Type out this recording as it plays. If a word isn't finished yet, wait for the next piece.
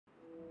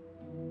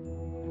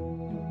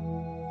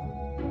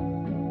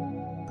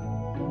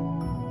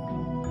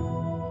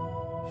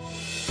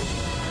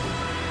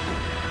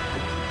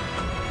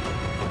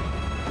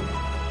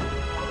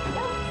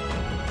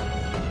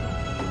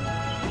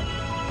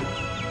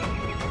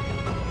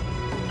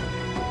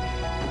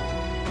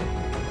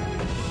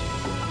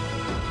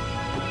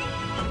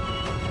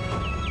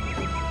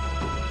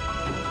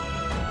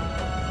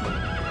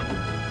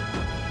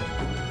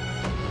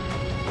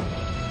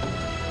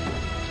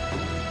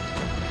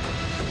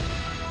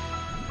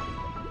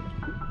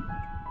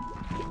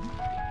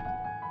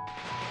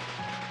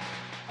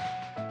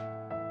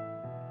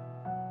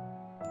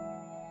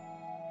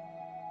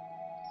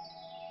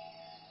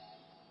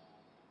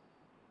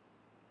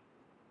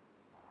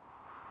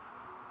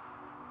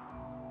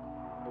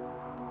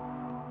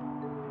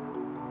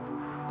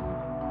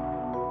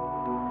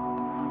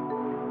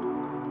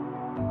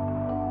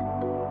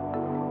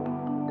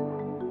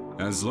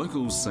As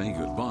locals say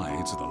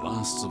goodbye to the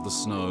last of the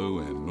snow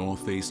in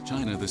northeast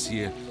China this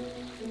year,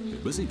 they're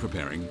busy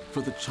preparing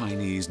for the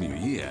Chinese New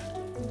Year.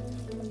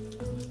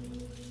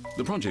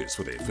 The produce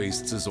for their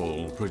feasts is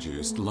all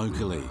produced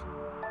locally.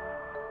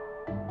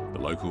 The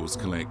locals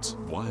collect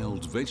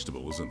wild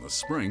vegetables in the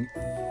spring,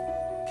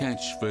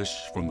 catch fish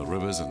from the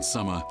rivers in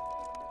summer,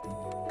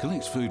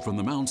 collect food from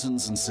the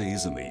mountains and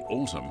seas in the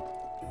autumn,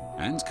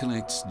 and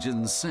collect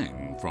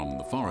ginseng from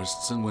the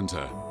forests in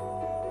winter.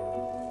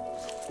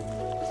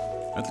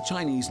 At the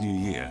Chinese New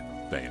Year,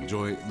 they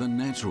enjoy the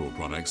natural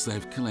products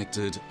they've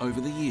collected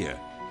over the year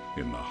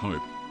in the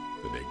hope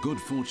that their good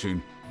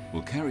fortune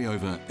will carry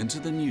over into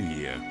the new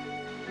year.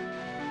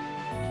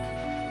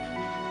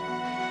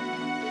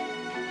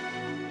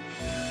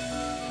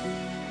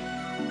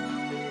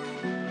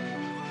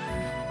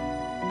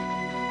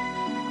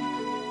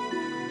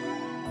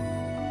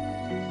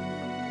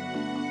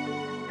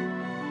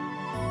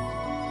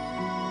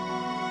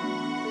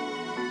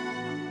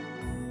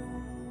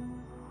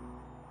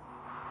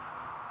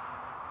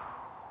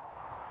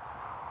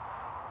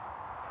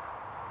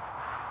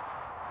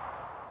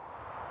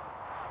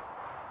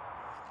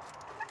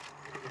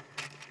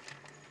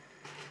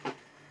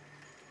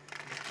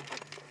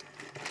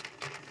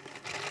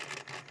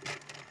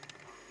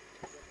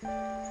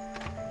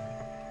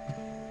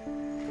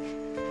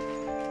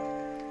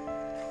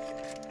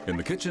 In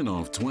the kitchen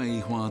of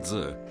Tui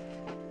Huazi,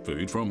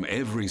 food from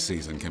every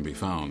season can be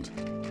found.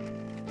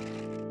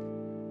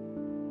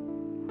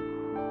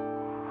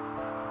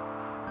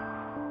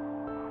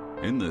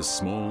 In this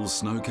small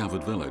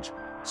snow-covered village,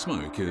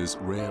 smoke is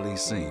rarely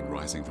seen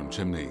rising from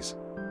chimneys.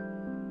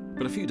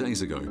 But a few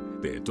days ago,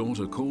 their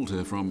daughter called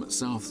her from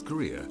South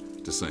Korea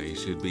to say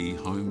she'd be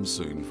home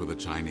soon for the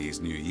Chinese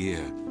New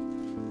Year.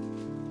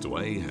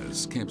 Tui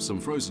has kept some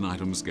frozen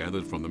items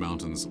gathered from the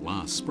mountains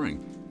last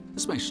spring,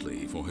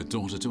 especially for her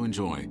daughter to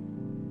enjoy.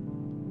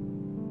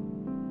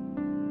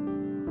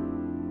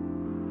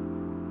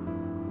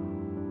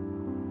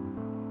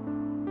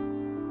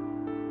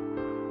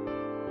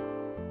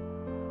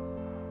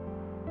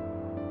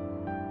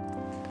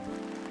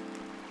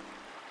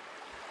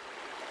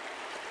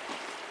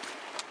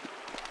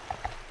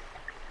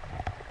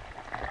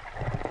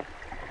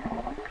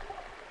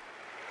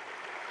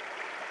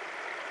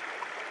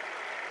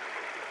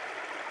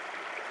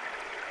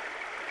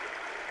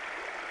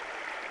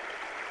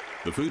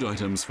 The food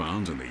items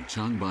found in the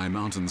Changbai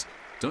Mountains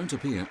don't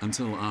appear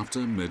until after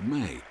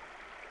mid-May.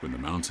 When the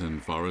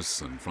mountain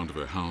forests in front of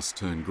her house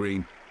turn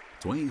green,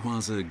 Tui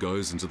Huazi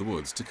goes into the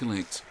woods to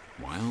collect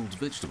wild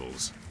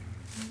vegetables.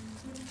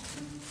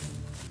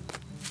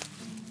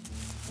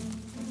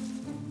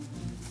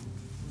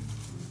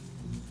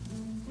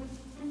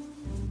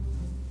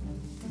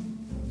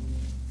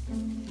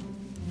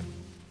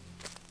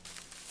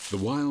 The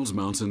wild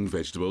mountain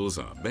vegetables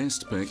are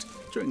best picked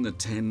during the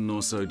 10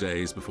 or so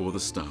days before the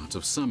start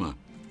of summer.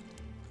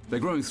 They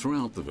grow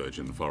throughout the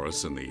virgin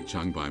forests in the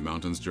Changbai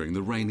Mountains during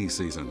the rainy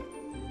season.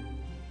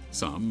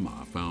 Some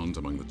are found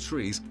among the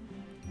trees,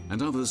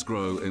 and others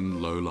grow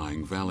in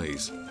low-lying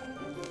valleys.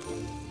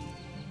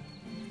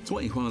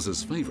 Tui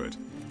Huazi's favorite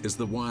is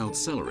the wild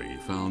celery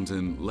found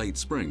in late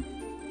spring,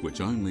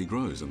 which only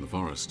grows in the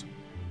forest.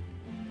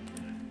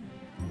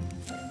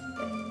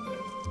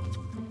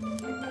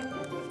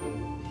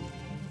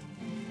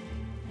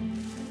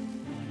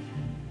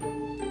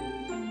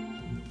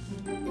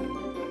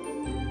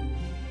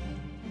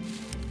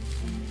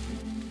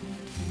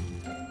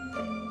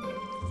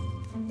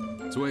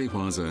 Tui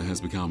Huazi has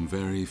become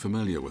very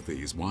familiar with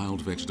these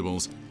wild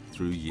vegetables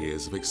through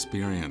years of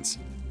experience.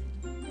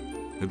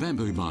 Her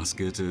bamboo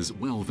basket is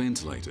well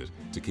ventilated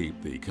to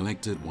keep the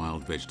collected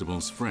wild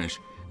vegetables fresh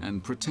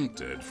and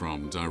protected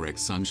from direct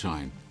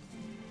sunshine.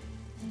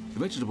 The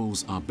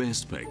vegetables are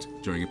best picked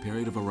during a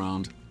period of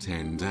around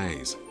 10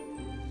 days.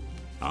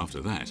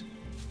 After that,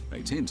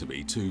 they tend to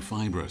be too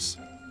fibrous.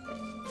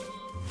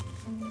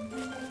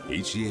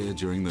 Each year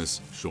during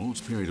this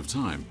short period of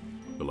time,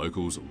 the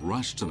locals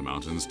rush to the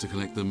mountains to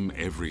collect them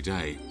every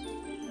day.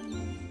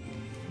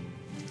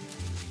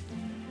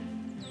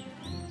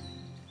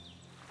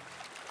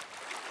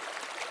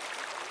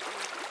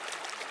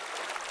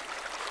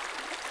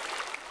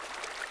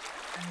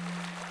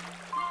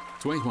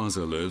 Tui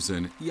Huazi lives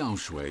in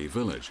Yaoshui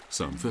village,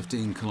 some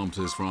 15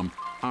 kilometers from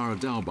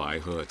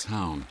Aradaobaihe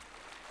town.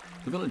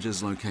 The village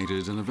is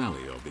located in a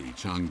valley of the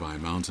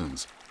Changbai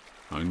Mountains.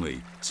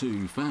 Only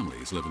 2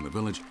 families live in the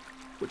village,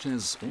 which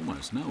has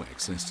almost no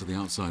access to the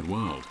outside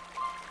world.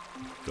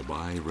 The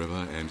Bai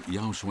River and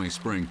Yaoshui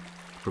Spring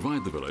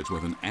provide the village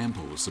with an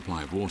ample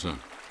supply of water.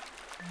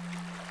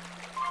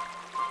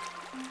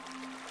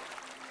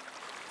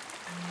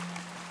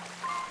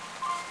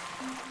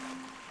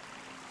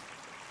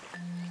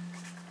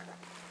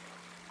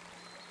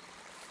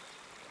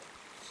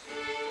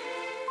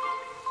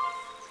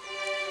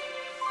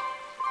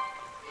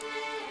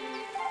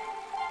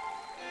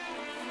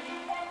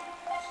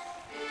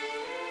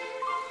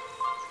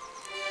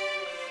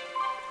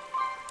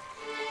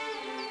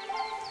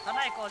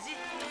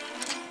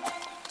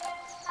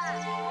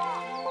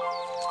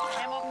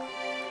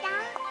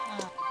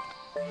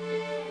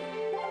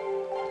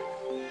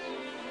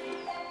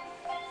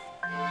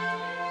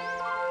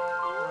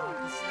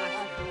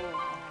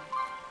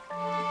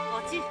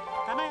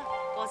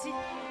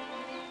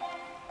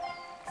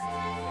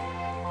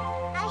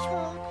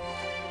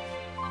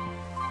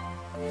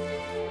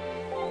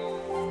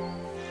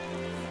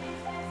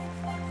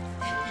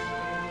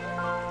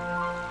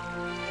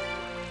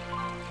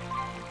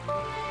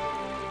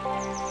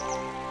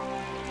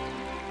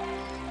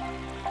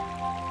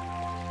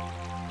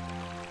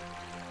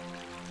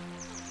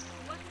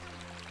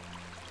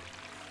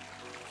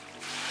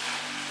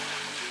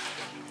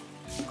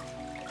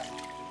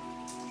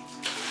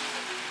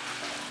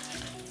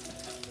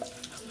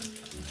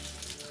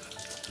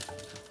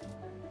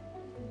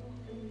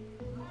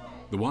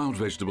 The wild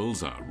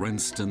vegetables are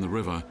rinsed in the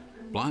river,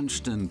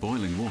 blanched in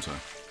boiling water,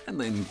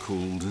 and then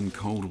cooled in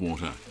cold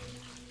water.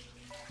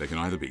 They can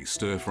either be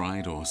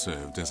stir-fried or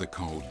served as a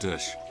cold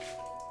dish.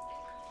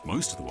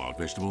 Most of the wild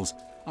vegetables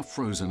are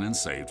frozen and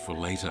saved for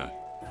later.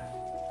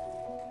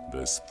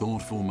 This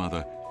thoughtful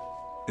mother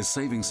is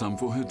saving some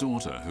for her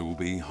daughter, who will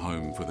be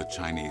home for the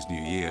Chinese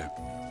New Year.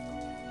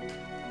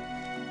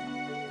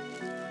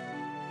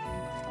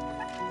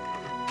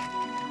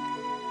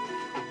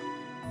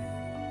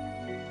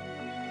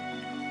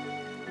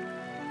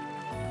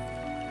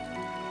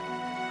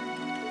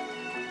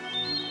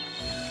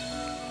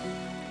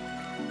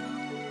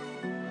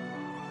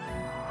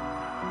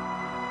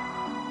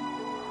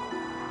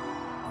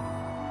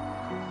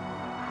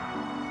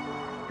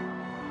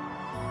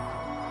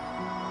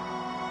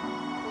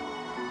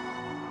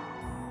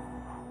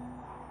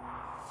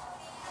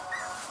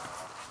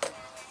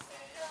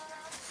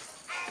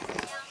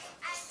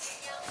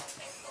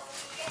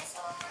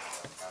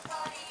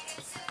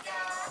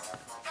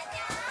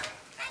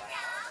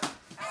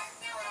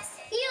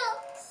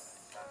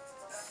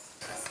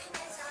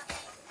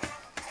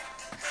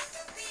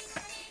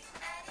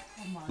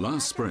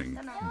 Last spring,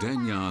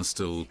 Danya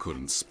still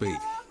couldn't speak,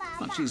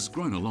 but she's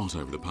grown a lot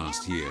over the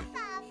past year.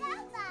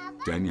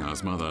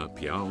 Danya's mother,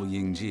 Piao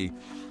Yingji,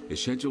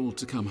 is scheduled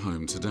to come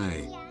home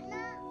today.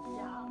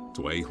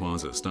 Tui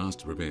Huaza starts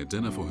to prepare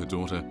dinner for her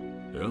daughter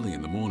early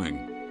in the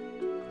morning.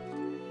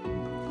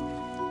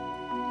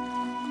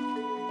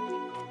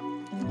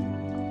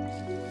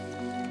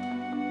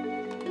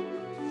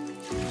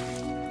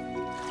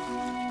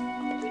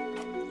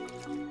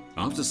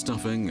 After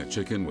stuffing a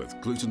chicken with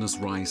glutinous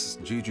rice,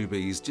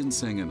 jujubes,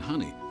 ginseng and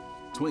honey,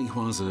 Tui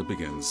Huaza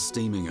begins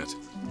steaming it.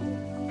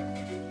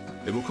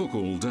 It will cook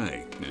all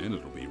day and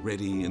it'll be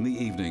ready in the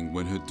evening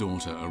when her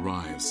daughter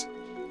arrives.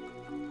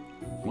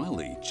 While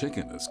the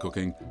chicken is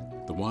cooking,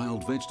 the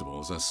wild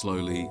vegetables are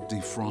slowly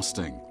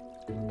defrosting.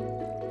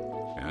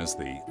 As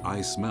the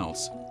ice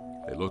melts,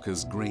 they look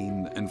as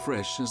green and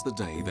fresh as the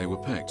day they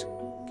were picked,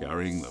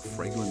 carrying the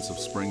fragrance of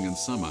spring and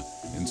summer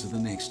into the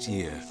next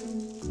year.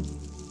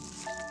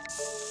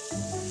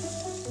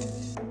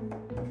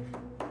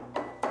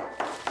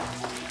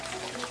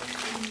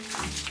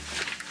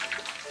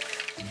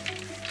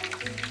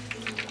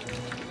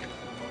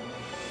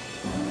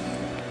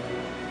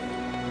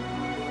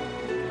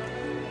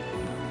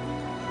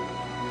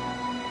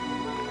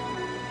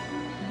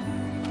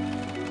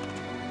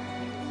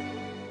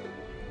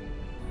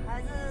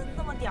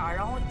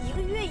然后1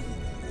个月一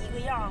个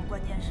样，关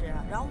键是，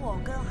然后我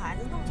跟孩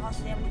子那么长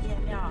时间不见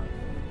面，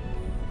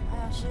哎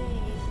呀，所以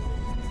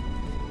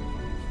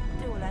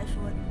对我来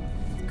说，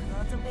可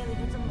能这辈子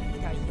就这么一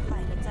点遗憾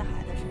就在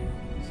孩子身上。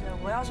是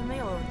我要是没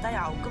有丹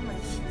雅，我根本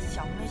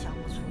想不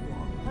出国。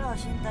后来我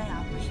寻思丹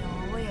雅不行，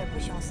我也不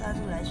小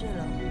，30来岁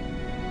了，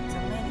怎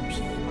么也得批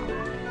一把。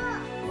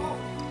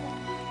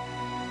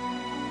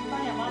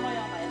丹雅妈妈要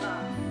来了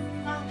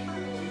啊！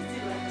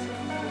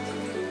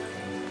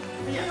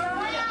哎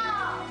呀！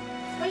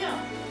 哎呀，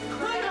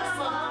快点死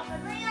了！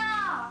怎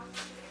呀？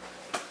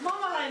妈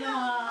妈来了吗？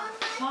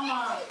妈妈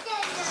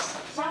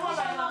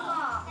来了。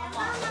妈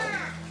妈，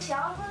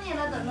小声点了，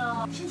等等。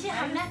亲戚还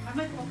没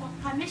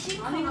辛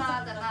苦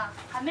了，等等，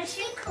还没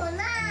辛苦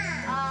呢。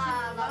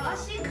啊，姥姥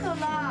辛苦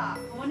了。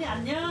我的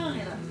안녕了。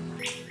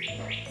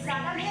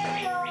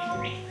사랑해요。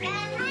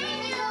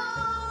사랑해요。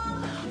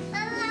妈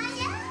妈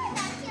呀，高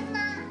兴吗？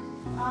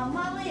啊，妈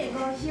妈也高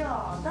兴。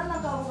蛋蛋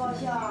高不高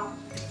兴？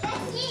高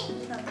兴。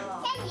等等。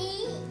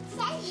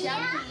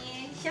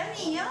想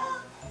你哟，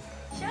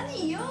想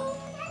你哟。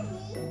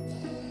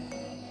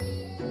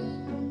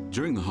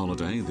 During the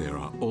holiday, there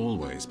are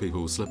always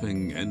people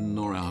slipping in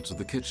or out of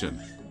the kitchen,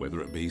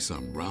 whether it be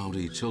some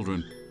rowdy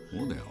children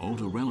or their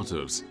older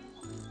relatives.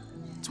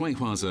 Tui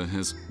Huaza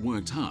has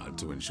worked hard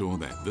to ensure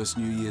that this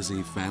New Year's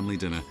Eve family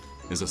dinner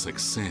is a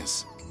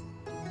success.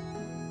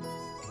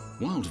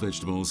 Wild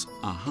vegetables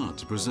are hard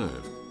to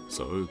preserve,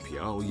 so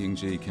Piao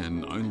Yingji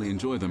can only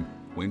enjoy them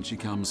when she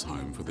comes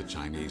home for the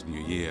Chinese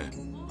New Year.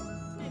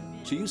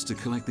 She used to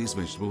collect these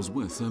vegetables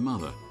with her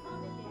mother,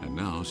 and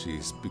now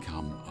she's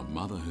become a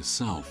mother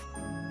herself.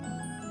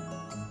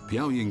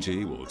 Piao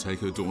Yingji will take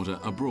her daughter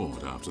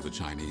abroad after the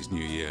Chinese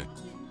New Year.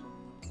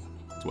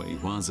 Tui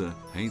Huaza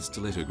hates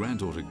to let her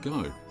granddaughter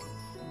go,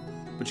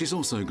 but she's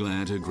also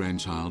glad her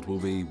grandchild will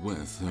be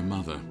with her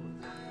mother.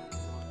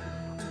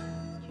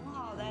 挺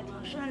好的，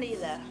挺顺利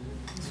的。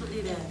顺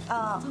利的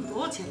啊，挣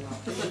多少钱啊？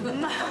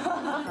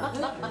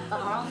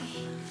啊，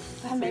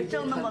还没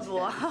挣那么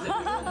多。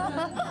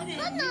你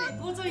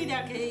多挣一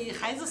点，给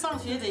孩子上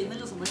学得那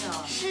个什么呀？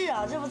是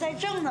啊，这不在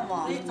挣呢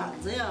吗？得攒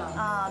着呀。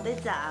啊，得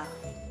攒。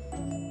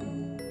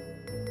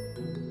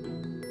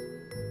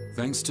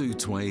 Thanks to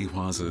Tui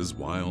Huaza's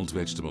wild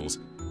vegetables,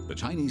 the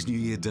Chinese New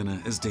Year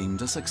dinner is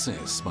deemed a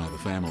success by the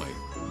family.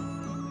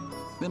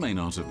 There may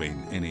not have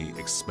been any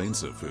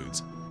expensive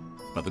foods,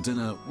 but the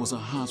dinner was a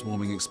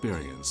heartwarming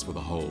experience for the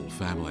whole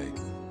family.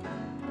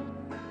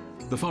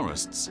 The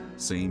forests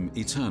seem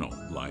eternal,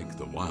 like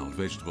the wild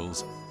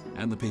vegetables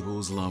and the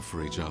people's love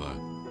for each other.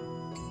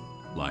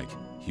 Like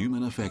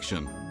human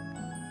affection.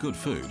 Good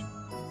food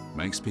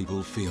makes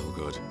people feel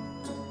good.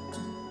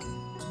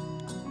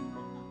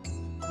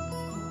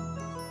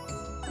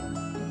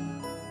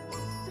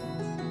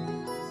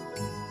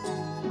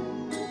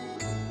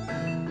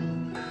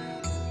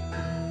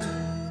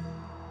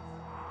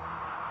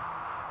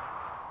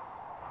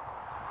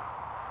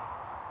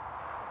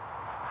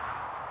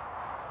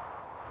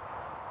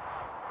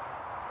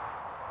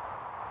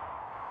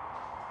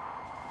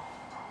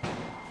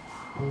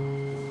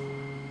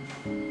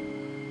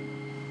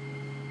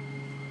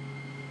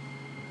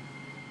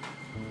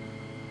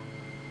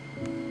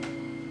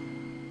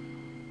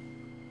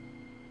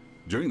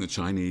 During the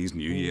Chinese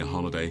New Year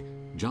holiday,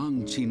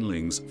 Zhang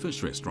Qinling's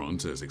fish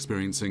restaurant is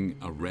experiencing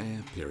a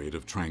rare period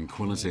of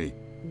tranquility.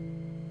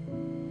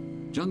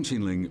 Zhang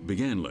Qinling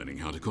began learning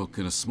how to cook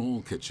in a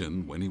small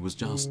kitchen when he was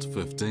just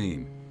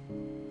 15.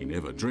 He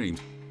never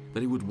dreamed that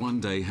he would one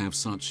day have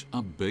such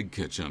a big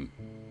kitchen.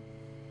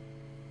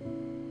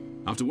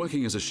 After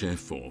working as a chef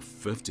for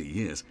 50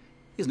 years,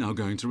 he's now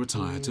going to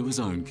retire to his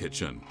own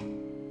kitchen.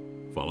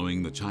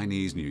 Following the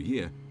Chinese New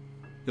Year,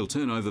 he'll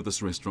turn over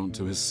this restaurant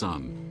to his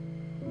son.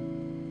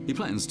 He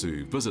plans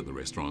to visit the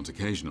restaurant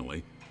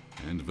occasionally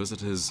and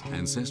visit his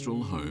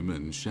ancestral home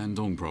in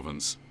Shandong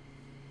province.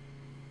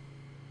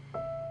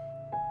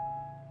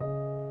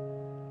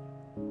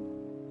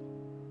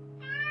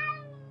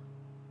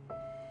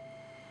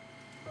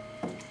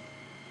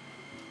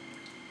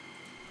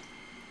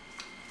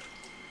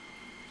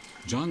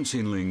 Zhang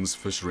Qinling's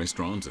fish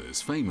restaurant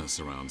is famous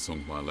around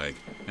Songhua Lake,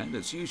 and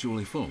it's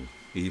usually full,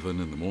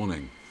 even in the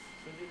morning.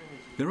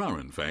 There are,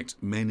 in fact,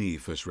 many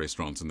fish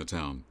restaurants in the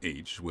town,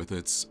 each with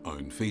its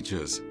own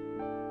features.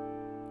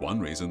 One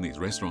reason these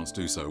restaurants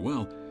do so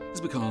well is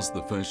because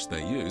the fish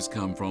they use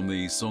come from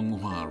the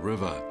Songhua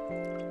River.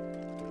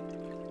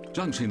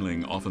 Zhang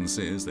Qinling often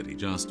says that he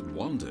just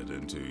wandered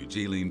into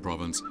Jilin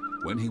province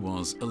when he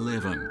was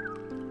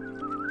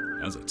 11.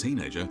 As a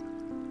teenager,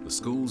 the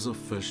schools of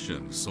fish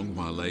in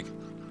Songhua Lake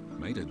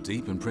made a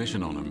deep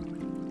impression on him.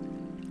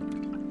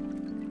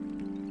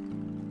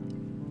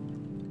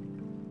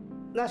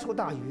 那时候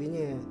打鱼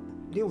呢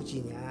，60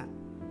几年、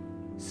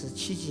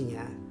17几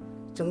年，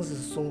正是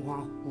松花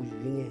湖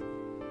鱼呢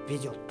比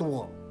较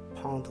多，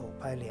胖头、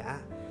白鲢，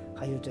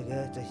还有这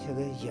些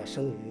个野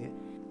生鱼，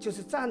就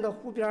是站到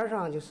湖边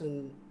上，就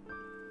是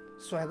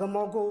甩个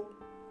锚钩，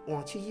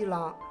往起一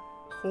拉，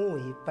红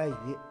尾白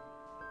鱼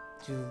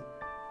就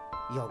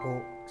咬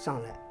钩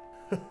上来，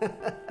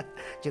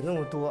就那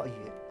么多鱼。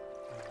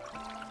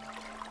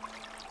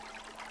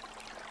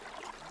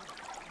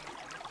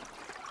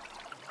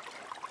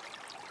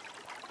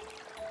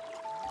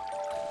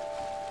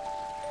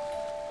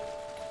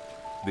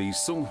 The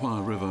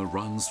Songhua River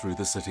runs through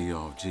the city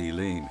of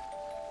Jilin.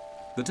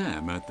 The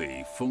dam at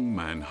the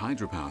Fengman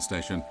hydropower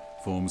station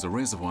forms a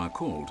reservoir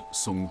called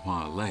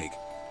Songhua Lake.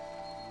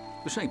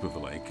 The shape of the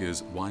lake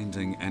is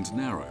winding and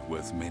narrow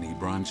with many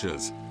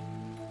branches.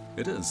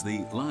 It is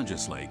the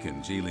largest lake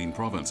in Jilin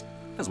province,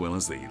 as well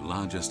as the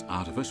largest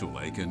artificial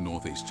lake in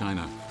northeast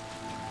China.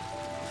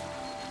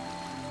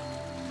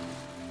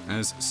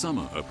 As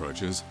summer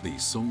approaches, the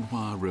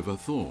Songhua River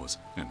thaws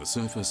and the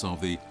surface of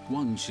the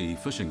Wanqi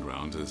fishing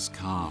ground is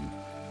calm.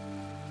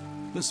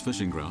 This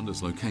fishing ground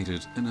is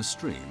located in a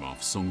stream off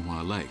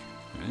Songhua Lake,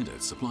 and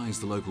it supplies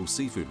the local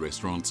seafood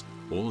restaurants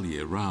all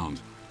year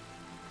round.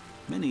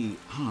 Many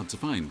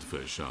hard-to-find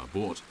fish are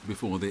bought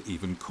before they're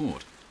even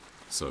caught,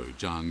 so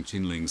Zhang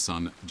Qinling's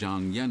son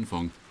Zhang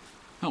Yanfeng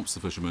helps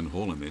the fishermen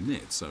haul in their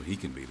nets so he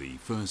can be the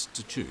first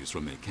to choose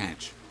from their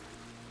catch.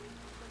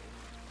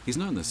 He's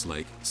known this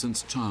lake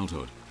since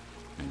childhood,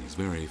 and he's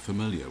very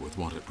familiar with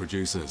what it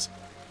produces.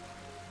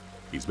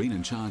 He's been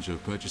in charge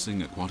of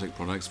purchasing aquatic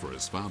products for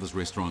his father's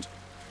restaurant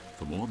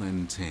for more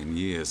than 10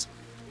 years.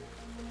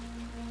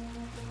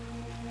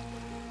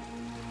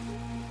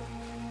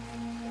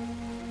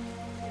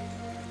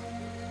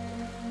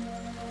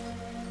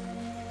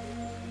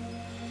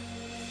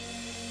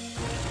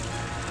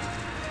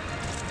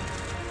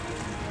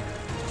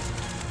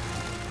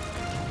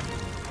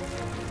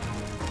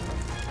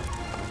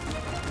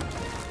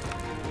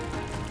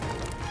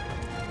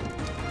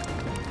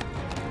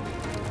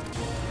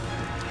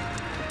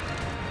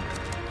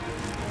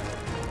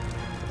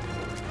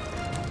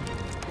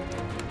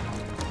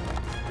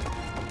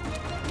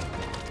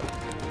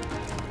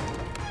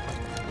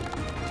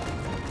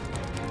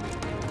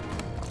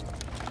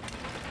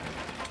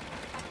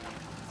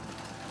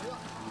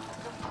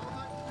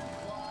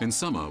 In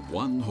summer,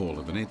 one haul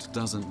of the net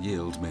doesn't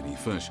yield many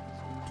fish,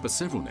 but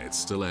several nets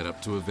still add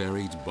up to a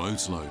varied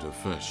boatload of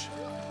fish.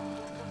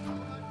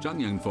 Zhang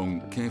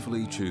Yanfeng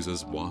carefully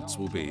chooses what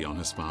will be on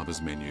his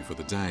father's menu for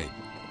the day.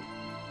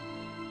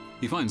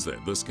 He finds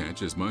that this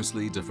catch is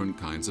mostly different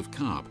kinds of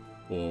carp,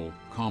 all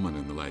common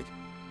in the lake,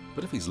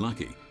 but if he's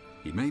lucky,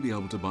 he may be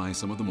able to buy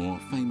some of the more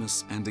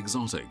famous and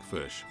exotic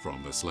fish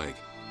from this lake.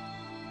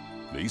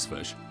 These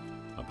fish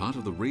are part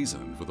of the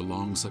reason for the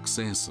long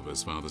success of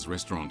his father's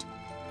restaurant.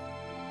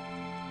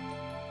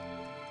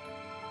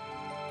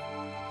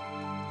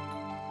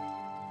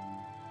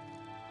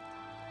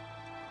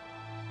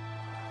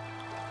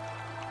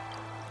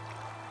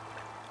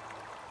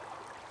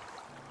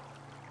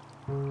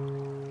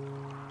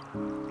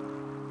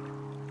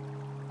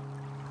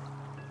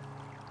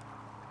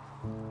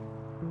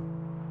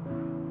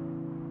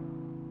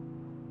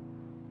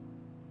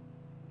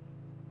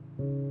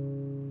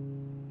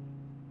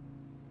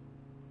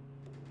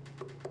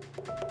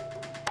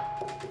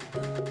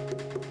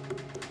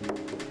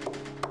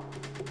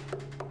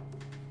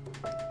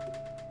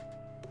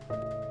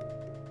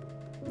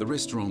 The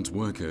restaurant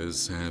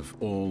workers have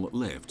all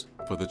left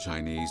for the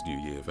Chinese New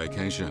Year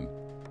vacation.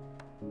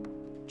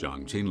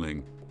 Zhang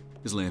Qinling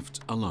is left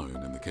alone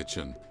in the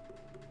kitchen.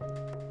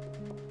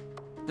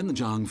 In the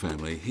Zhang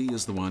family, he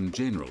is the one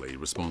generally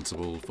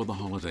responsible for the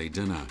holiday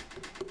dinner.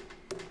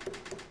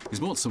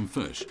 He's bought some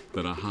fish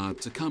that are hard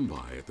to come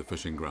by at the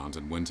fishing ground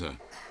in winter.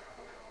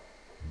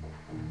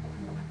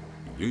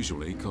 He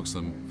usually cooks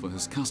them for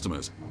his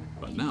customers,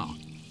 but now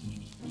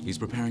he's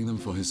preparing them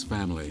for his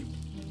family.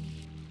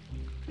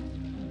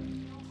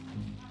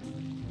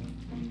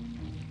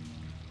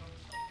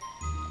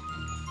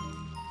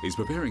 He's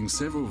preparing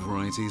several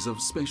varieties of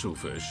special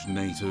fish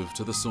native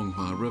to the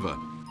Songhua River,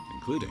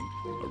 including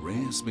a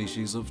rare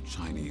species of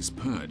Chinese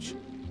perch.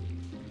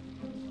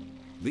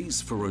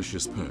 These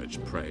ferocious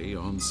perch prey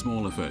on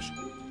smaller fish,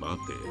 but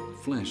their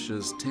flesh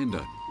is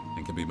tender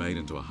and can be made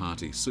into a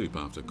hearty soup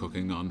after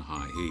cooking on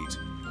high heat.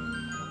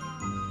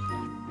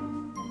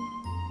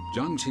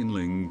 Zhang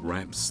Qinling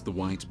wraps the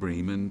white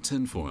bream in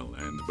tinfoil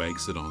and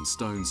bakes it on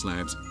stone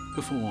slabs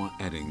before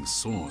adding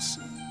sauce.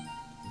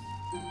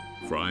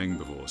 Frying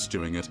before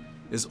stewing it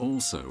is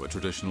also a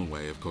traditional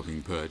way of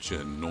cooking perch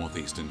in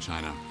northeastern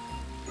China.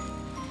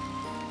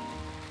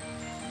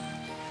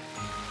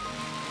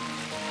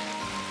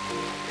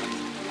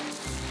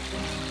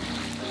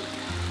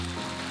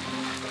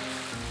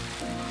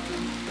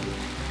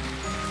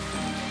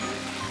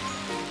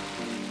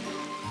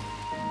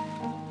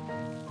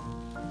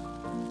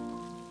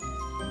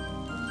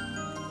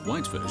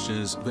 Whitefish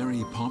is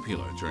very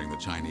popular during the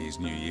Chinese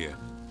New Year.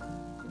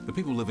 The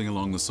people living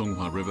along the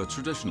Songhua River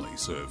traditionally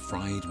serve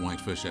fried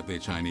whitefish at their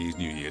Chinese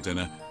New Year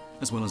dinner,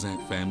 as well as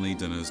at family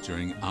dinners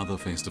during other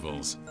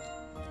festivals.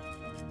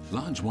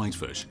 Large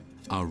whitefish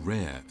are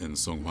rare in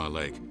Songhua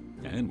Lake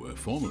and were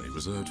formerly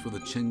reserved for the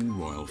Qing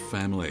royal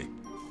family.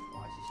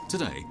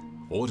 Today,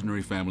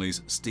 ordinary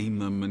families steam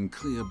them in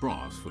clear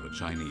broth for the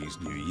Chinese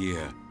New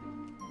Year.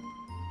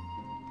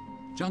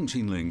 Zhang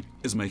Qinling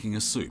is making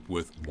a soup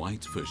with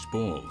whitefish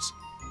balls.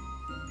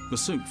 The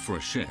soup for a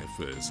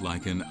chef is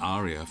like an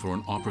aria for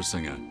an opera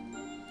singer.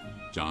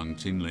 Zhang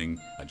Qinling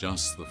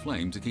adjusts the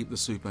flame to keep the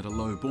soup at a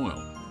low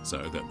boil so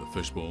that the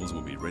fish balls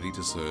will be ready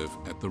to serve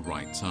at the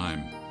right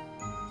time.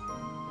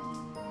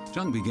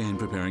 Zhang began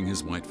preparing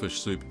his whitefish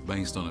soup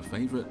based on a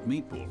favorite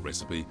meatball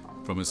recipe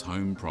from his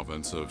home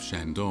province of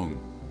Shandong.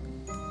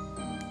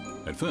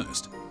 At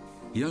first,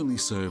 he only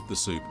served the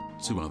soup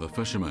to other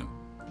fishermen,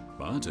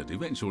 but it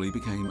eventually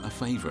became a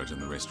favorite in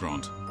the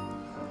restaurant.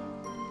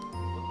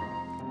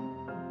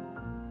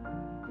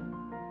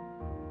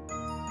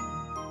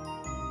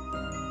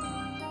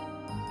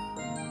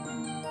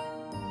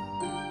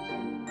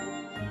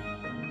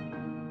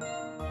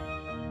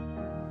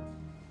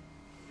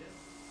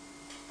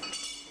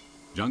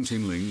 Zhang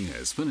Qinling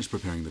has finished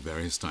preparing the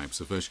various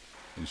types of fish,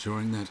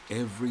 ensuring that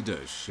every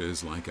dish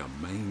is like a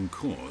main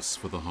course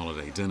for the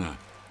holiday dinner.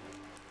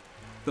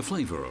 The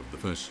flavor of the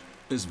fish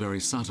is very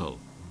subtle,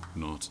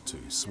 not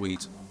too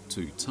sweet,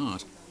 too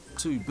tart,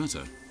 too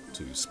bitter,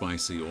 too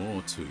spicy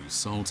or too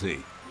salty.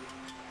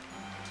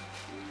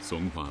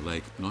 Songhua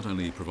Lake not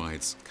only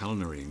provides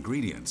culinary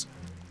ingredients,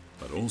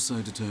 but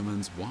also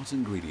determines what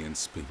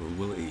ingredients people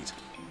will eat.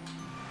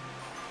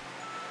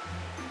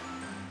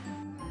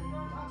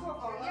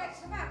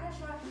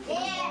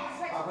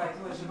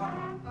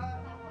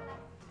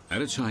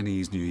 At a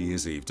Chinese New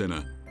Year's Eve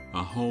dinner,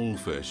 a whole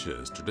fish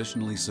is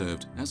traditionally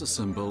served as a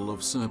symbol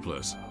of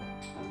surplus.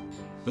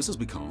 This is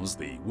because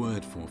the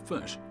word for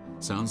fish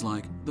sounds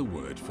like the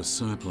word for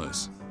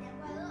surplus.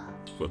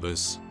 For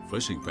this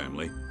fishing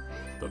family,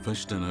 the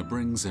fish dinner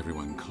brings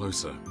everyone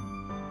closer.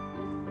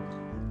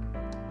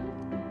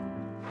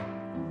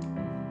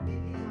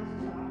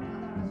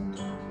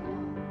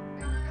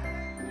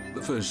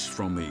 The fish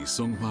from the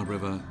Songhua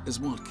River is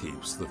what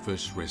keeps the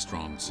fish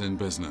restaurants in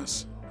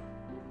business.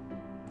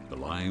 The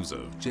lives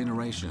of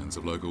generations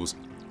of locals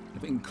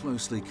have been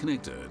closely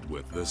connected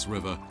with this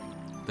river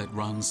that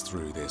runs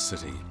through their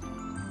city.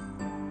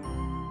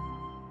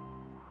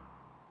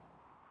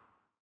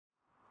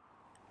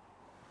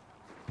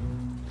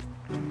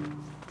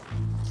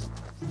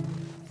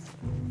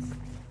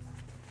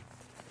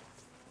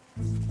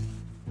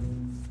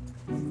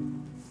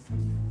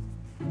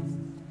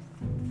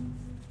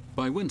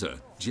 By winter,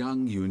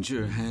 Jiang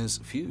Yunzhi has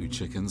few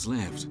chickens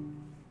left.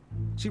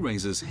 She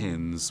raises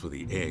hens for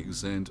the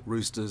eggs and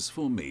roosters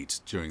for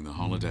meat during the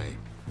holiday.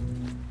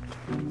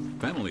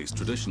 Families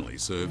traditionally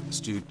serve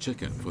stewed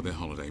chicken for their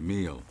holiday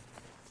meal.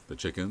 The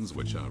chickens,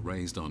 which are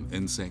raised on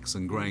insects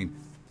and grain,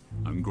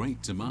 are in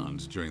great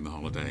demand during the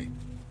holiday.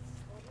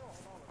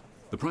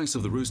 The price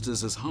of the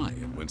roosters is high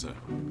in winter,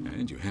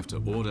 and you have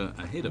to order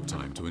ahead of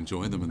time to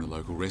enjoy them in the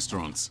local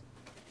restaurants.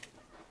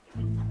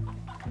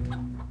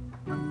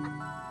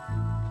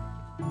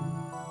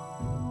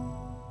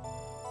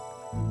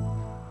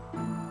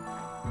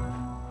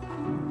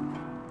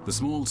 The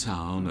small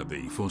town at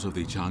the foot of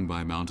the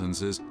Changbai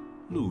Mountains is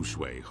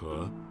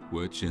Lushuihe,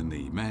 which in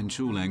the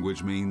Manchu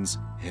language means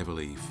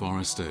heavily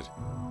forested.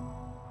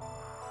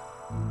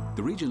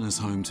 The region is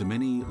home to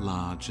many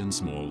large and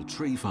small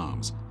tree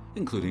farms,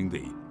 including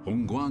the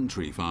Hongguang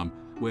tree farm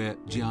where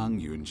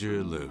Jiang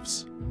Yunzhi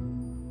lives.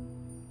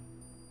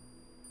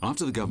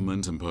 After the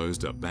government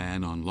imposed a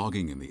ban on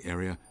logging in the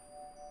area,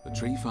 the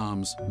tree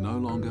farms no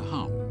longer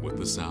hum with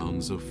the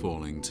sounds of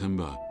falling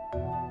timber.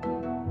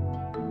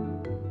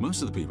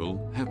 Most of the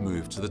people have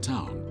moved to the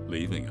town,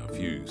 leaving a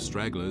few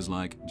stragglers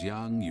like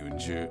Jiang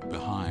Yunzhi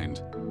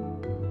behind.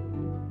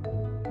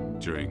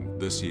 During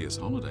this year's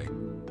holiday,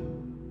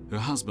 her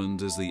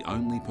husband is the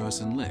only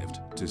person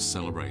left to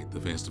celebrate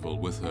the festival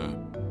with her.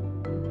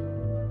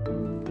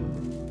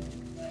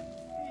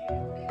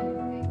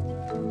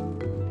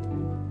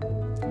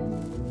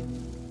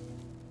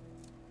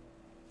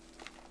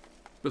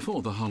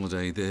 Before the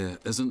holiday, there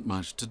isn't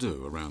much to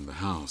do around the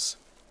house.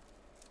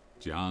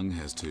 Jiang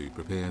has to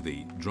prepare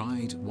the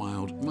dried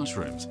wild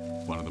mushrooms,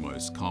 one of the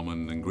most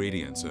common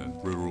ingredients in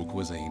rural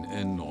cuisine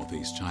in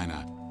northeast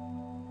China.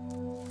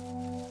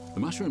 The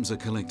mushrooms are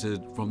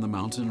collected from the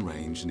mountain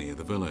range near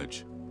the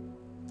village.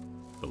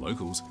 The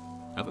locals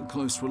have a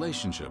close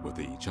relationship with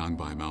the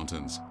Changbai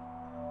Mountains.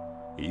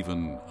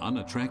 Even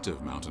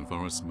unattractive mountain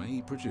forests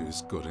may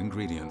produce good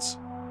ingredients.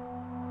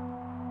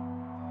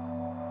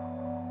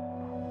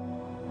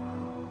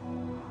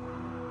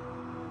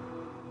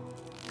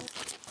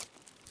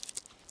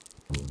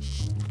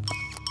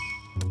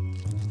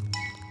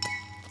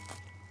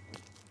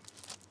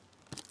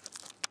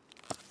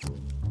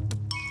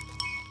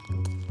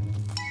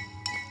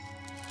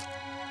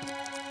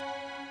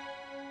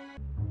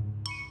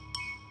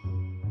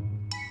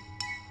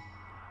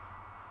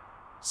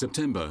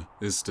 September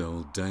is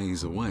still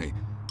days away,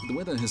 but the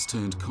weather has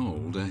turned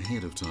cold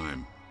ahead of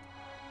time.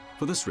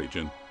 For this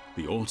region,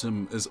 the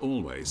autumn is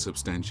always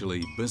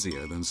substantially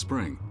busier than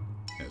spring,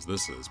 as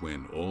this is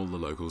when all the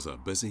locals are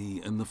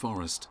busy in the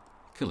forest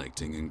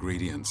collecting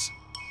ingredients.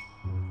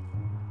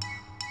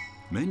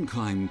 Men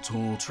climb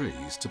tall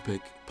trees to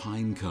pick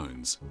pine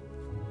cones.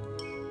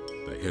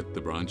 They hit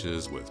the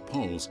branches with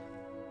poles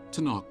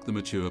to knock the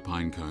mature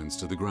pine cones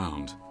to the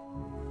ground.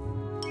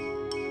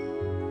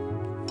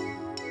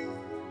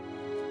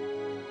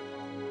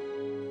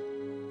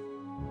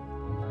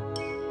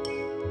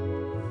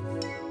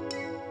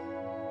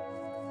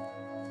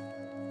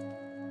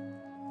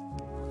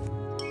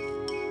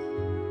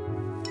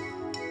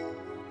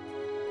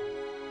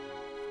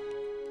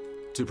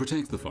 To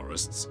protect the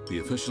forests, the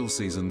official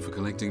season for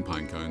collecting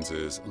pine cones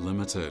is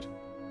limited.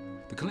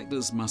 The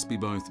collectors must be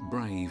both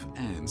brave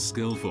and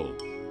skillful.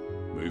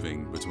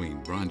 Moving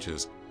between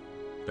branches,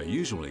 they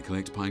usually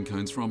collect pine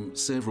cones from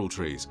several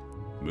trees,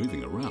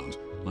 moving around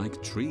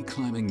like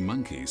tree-climbing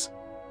monkeys.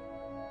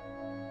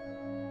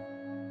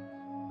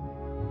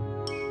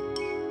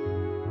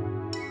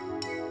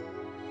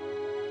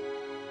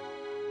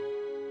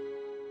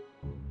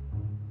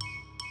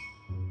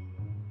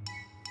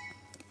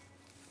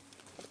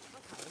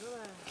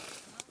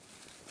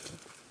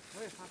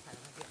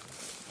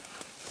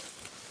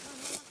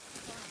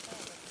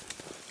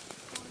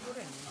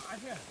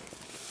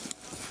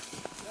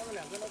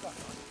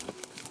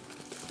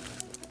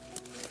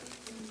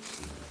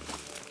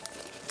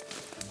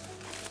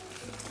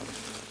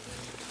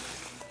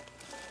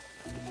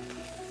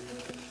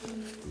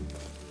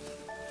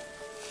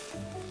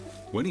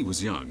 When he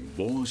was young,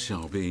 Bo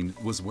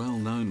Xiaobin was well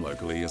known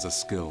locally as a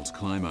skilled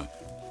climber.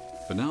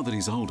 But now that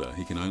he's older,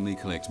 he can only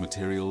collect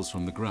materials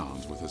from the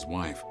ground with his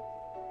wife.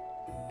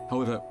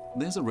 However,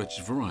 there's a rich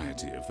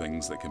variety of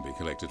things that can be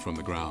collected from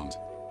the ground.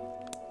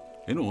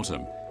 In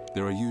autumn,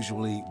 there are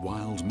usually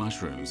wild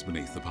mushrooms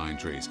beneath the pine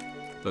trees,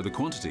 though the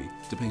quantity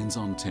depends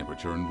on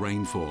temperature and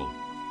rainfall.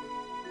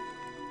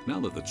 Now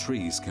that the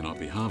trees cannot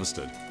be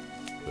harvested,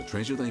 the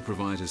treasure they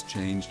provide has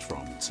changed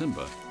from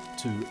timber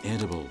to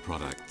edible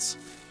products.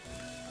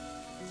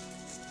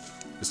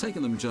 It's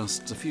taken them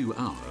just a few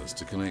hours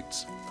to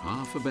collect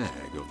half a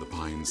bag of the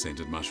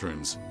pine-scented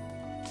mushrooms.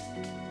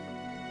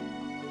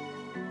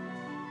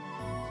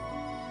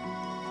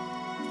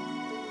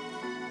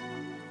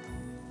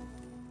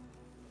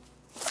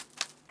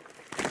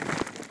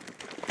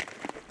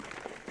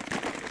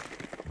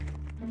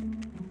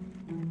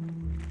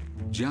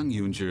 Jiang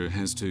Yunzhi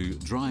has to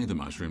dry the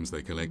mushrooms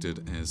they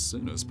collected as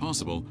soon as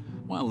possible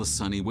while the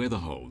sunny weather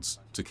holds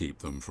to keep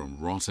them from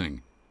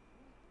rotting.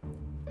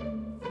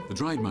 The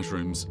dried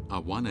mushrooms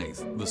are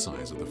 1/8 the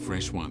size of the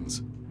fresh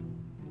ones.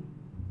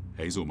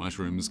 Hazel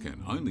mushrooms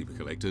can only be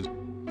collected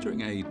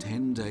during a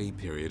 10-day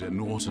period in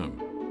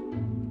autumn.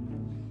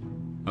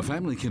 A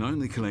family can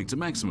only collect a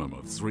maximum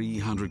of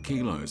 300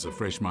 kilos of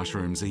fresh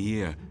mushrooms a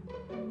year.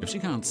 If she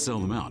can't sell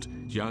them out,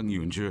 Jiang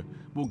Yunzhi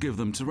will give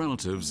them to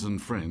relatives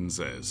and friends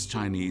as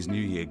Chinese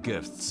New Year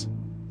gifts.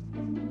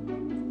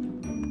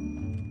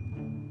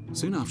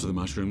 Soon after the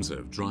mushrooms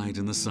have dried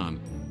in the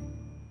sun,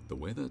 the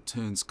weather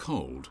turns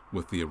cold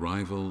with the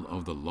arrival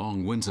of the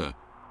long winter,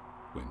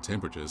 when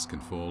temperatures can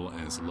fall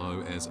as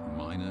low as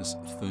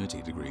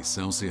 -30 degrees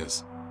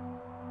Celsius.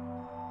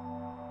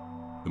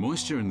 The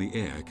moisture in the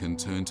air can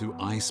turn to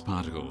ice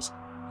particles,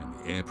 and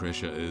the air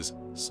pressure is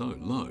so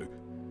low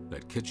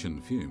that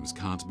kitchen fumes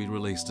can't be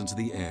released into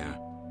the air.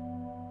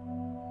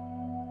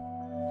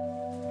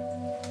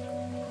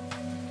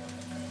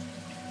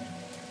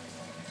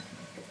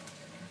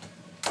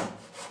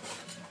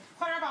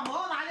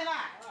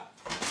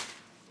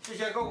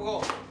 血够不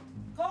够？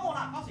够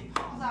了，把水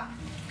烫上。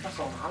把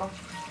手拿了。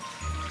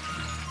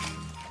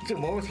这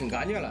个蘑菇挺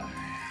干净了。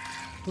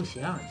不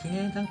行，今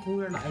天咱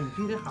姑爷来，你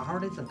必须得好好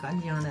的整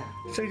干净的。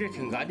这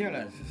挺干净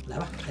了。来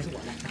吧，还是我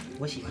来，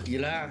我洗吧。你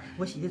来。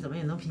我洗的怎么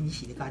也能比你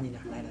洗的干净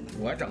点。来来来，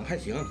我整还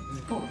行。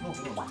够了够了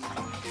够了。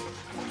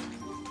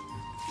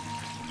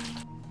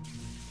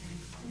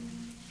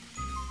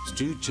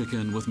Stewed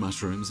chicken with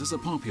mushrooms is a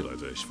popular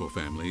dish for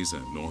families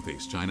in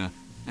northeast China,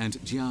 and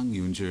Jiang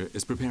Yunzhi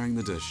is preparing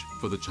the dish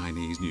for the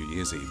Chinese New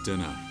Year's Eve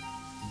dinner.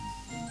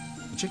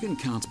 The chicken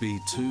can't be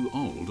too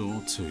old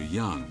or too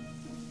young.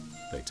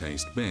 They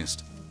taste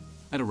best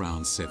at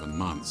around 7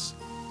 months.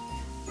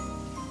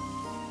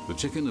 The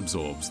chicken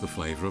absorbs the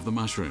flavour of the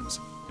mushrooms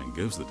and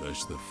gives the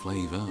dish the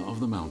flavour of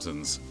the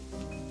mountains.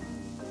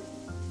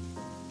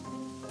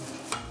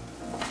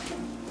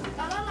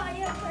 姥姥姥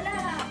爷回来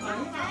了。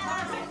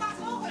大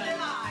叔回来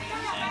了。哎，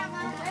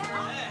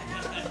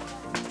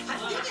还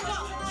是你老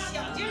抢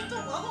劲做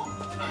活动。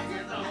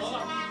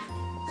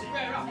随便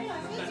让。哎呀，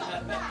你饺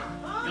子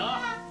啊！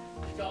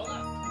有，饺子。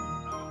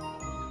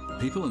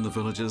 People in the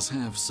villages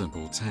have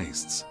simple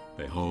tastes.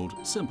 They hold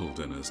simple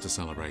dinners to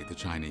celebrate the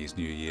Chinese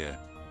New Year.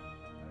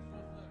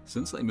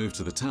 Since they moved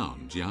to the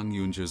town, Jiang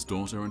Yunzhi's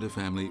daughter and her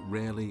family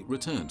rarely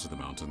return to the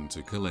mountain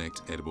to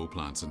collect edible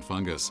plants and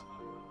fungus.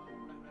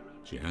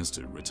 She has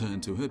to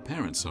return to her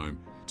parents' home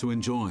to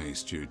enjoy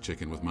stewed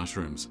chicken with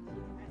mushrooms.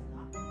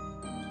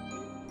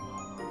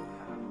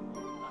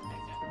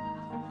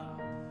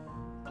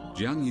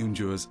 Jiang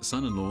Yunzhi's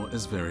son-in-law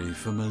is very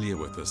familiar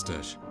with this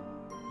dish.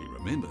 He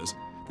remembers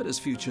that his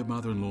future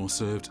mother-in-law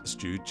served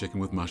stewed chicken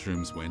with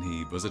mushrooms when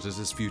he visited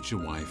his future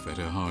wife at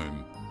her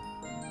home.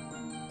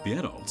 The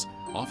adults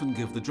often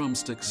give the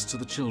drumsticks to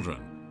the children,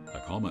 a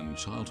common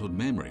childhood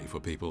memory for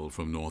people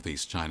from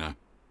northeast China.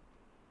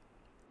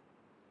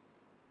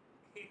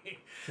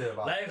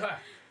 来一块，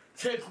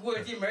这姑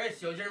爷进门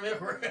小鸡没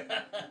魂儿。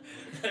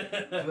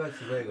就爱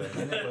吃这个，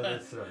今天回来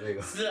吃点这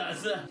个。是啊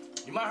是啊，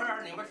你慢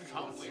点，你们吃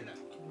长回来。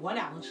我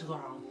俩能吃多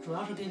少？主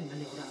要是给你们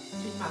留着，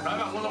最起码。来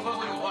吧，给我喝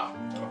口酒吧。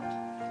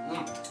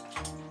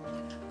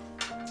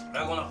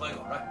来，给我喝一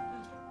口，来。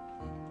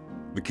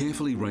 The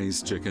carefully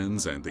raised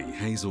chickens and the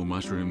hazel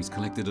mushrooms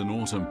collected in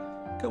autumn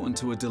go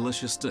into a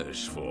delicious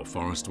dish for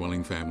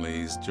forest-dwelling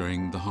families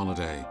during the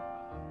holiday.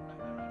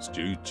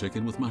 Stewed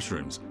chicken with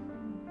mushrooms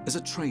is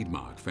a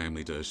trademark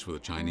family dish for the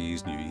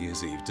Chinese New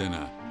Year's Eve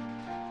dinner.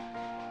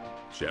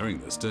 Sharing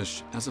this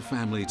dish as a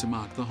family to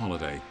mark the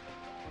holiday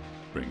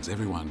brings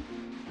everyone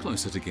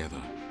closer together.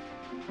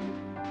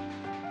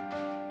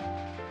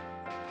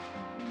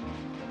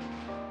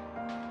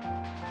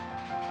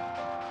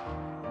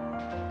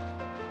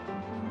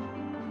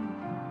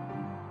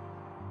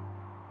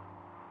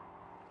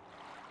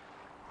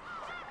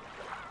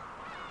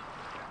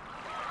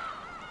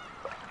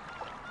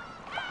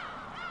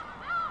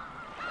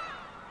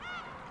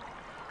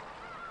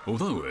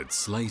 Although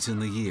it's late in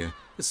the year,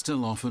 it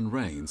still often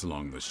rains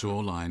along the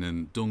shoreline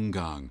in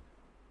Donggang.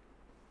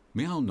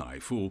 Miao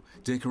Naifu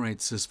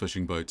decorates his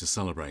fishing boat to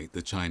celebrate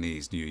the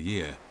Chinese New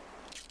Year.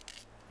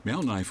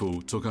 Miao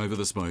Naifu took over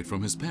this boat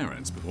from his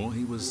parents before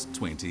he was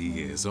 20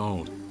 years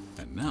old,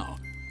 and now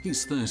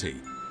he's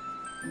 30.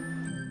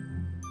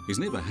 He's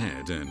never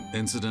had an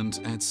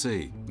incident at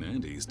sea,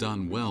 and he's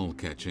done well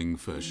catching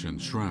fish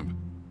and shrimp.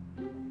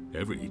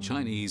 Every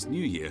Chinese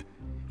New Year,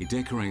 he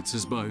decorates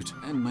his boat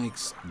and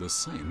makes the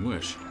same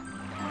wish.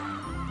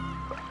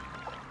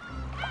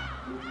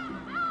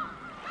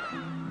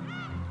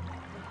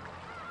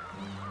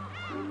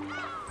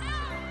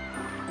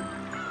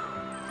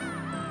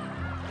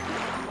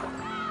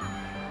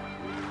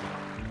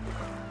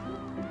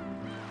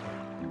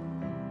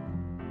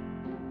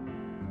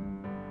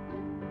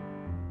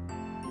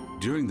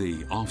 During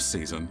the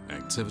off-season,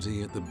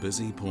 activity at the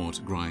busy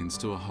port grinds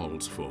to a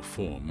halt for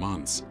 4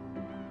 months.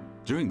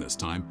 During this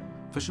time,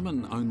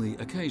 fishermen only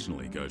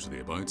occasionally go to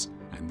their boats,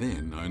 and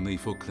then only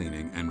for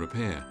cleaning and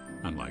repair,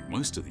 unlike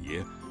most of the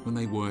year when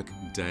they work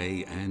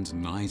day and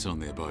night on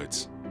their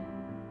boats.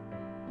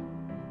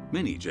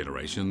 Many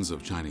generations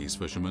of Chinese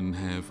fishermen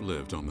have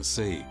lived on the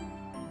sea.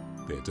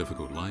 Their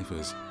difficult life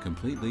is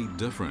completely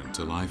different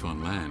to life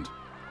on land.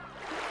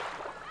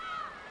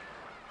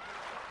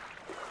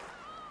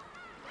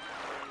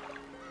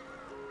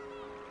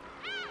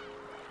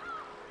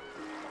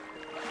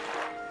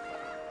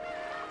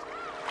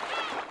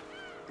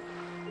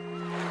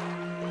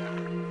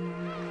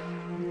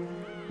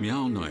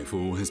 Miao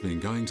Naifu has been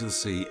going to the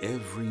sea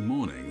every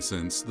morning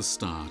since the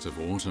start of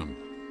autumn.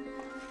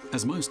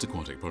 As most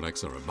aquatic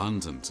products are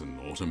abundant in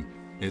autumn,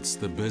 it's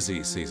the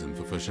busy season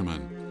for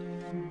fishermen.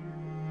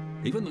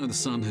 Even though the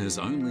sun has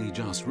only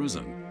just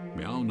risen,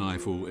 Miao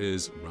Naifu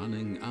is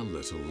running a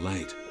little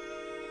late.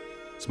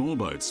 Small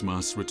boats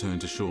must return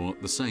to shore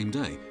the same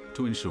day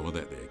to ensure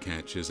that their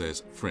catch is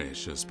as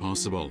fresh as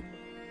possible.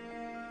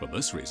 For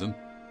this reason,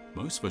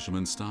 most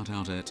fishermen start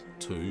out at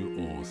 2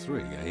 or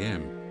 3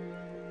 a.m.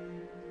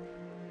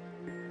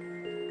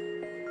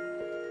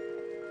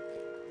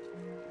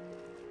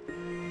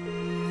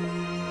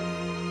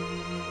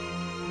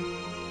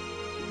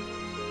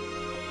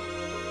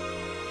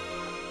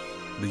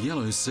 The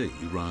Yellow Sea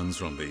runs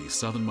from the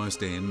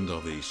southernmost end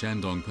of the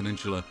Shandong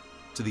Peninsula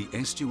to the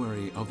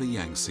estuary of the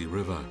Yangtze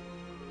River.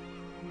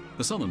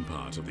 The southern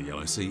part of the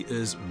Yellow Sea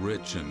is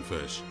rich in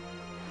fish.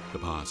 The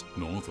part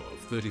north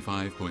of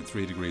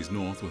 35.3 degrees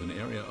north, with an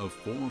area of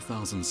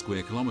 4,000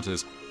 square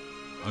kilometres,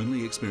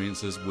 only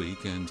experiences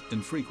weak and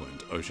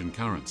infrequent ocean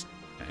currents,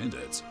 and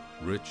it's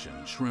rich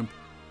in shrimp,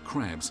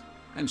 crabs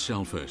and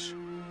shellfish.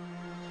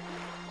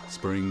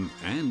 Spring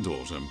and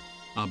autumn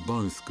are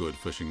both good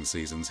fishing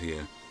seasons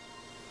here.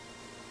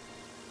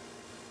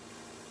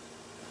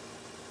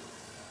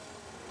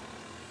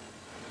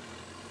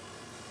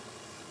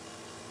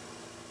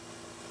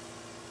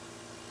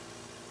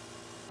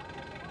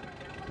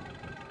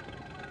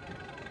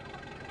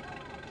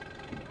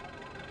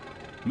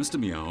 Mr.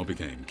 Miao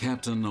became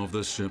captain of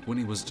this ship when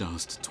he was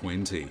just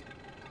 20.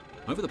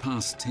 Over the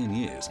past 10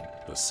 years,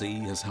 the sea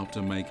has helped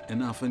him make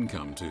enough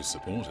income to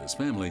support his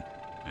family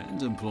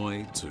and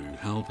employ 2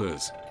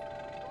 helpers.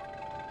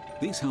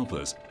 These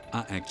helpers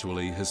are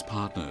actually his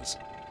partners.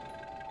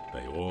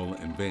 They all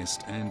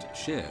invest and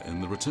share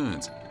in the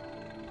returns,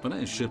 but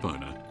as ship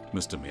owner,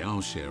 Mr.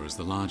 Miao's share is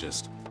the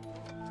largest.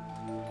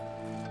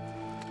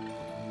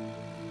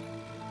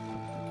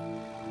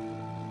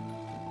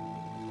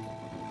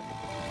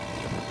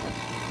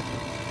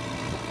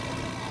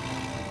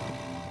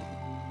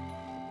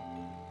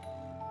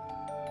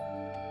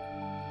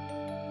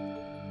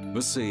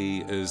 The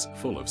sea is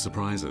full of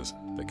surprises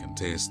that can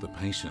test the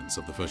patience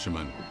of the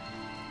fishermen.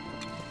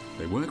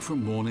 They work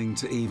from morning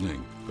to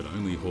evening, but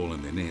only haul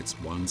in their nets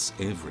once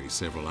every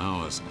several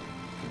hours.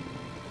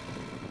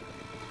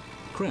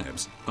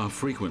 Crabs are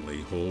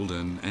frequently hauled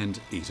in and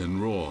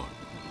eaten raw.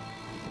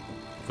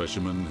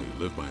 Fishermen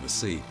who live by the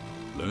sea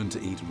learn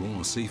to eat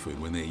raw seafood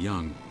when they're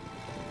young.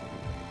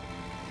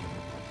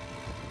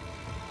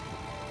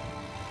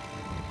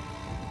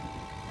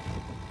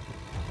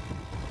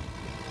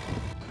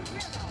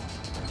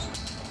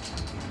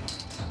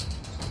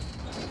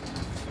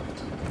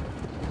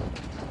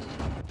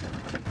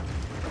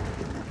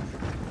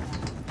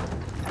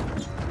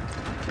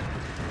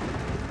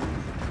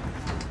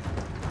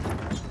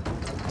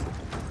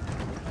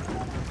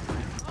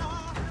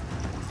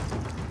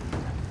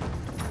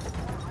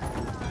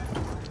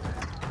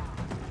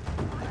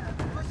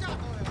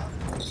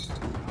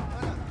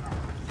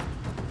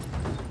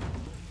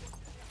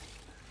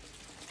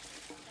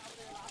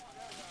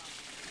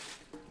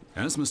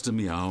 As Mr.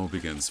 Miao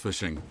begins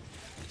fishing,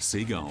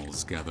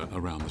 seagulls gather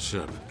around the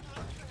ship.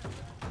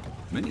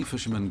 Many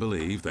fishermen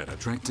believe that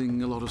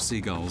attracting a lot of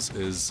seagulls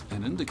is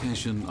an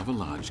indication of a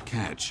large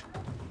catch.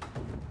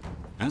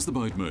 As the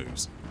boat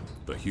moves,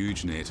 the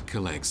huge net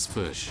collects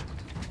fish.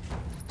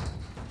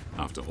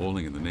 After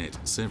hauling in the net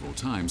several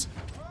times,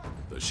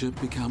 the ship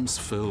becomes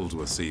filled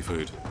with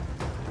seafood.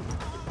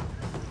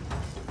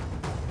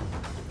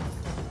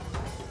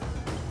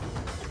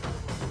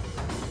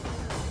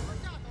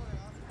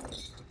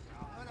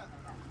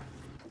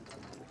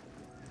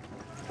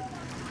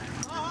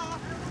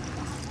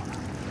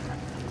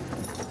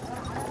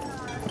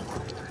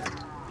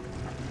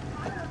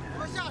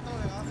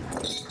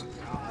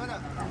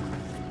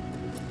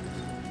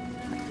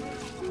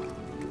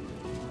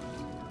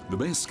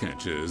 The best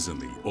catches in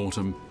the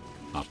autumn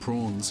are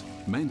prawns,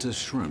 mantis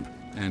shrimp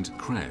and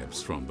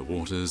crabs from the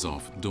waters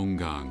off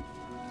Donggang.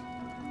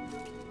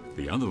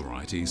 The other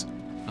varieties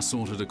are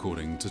sorted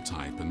according to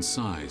type and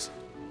size.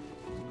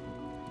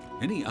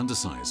 Any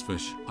undersized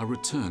fish are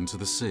returned to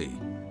the sea.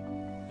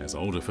 As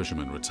older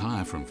fishermen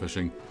retire from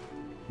fishing,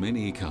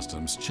 many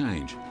customs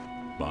change,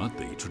 but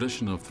the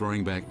tradition of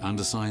throwing back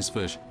undersized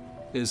fish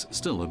is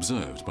still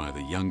observed by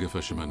the younger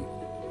fishermen.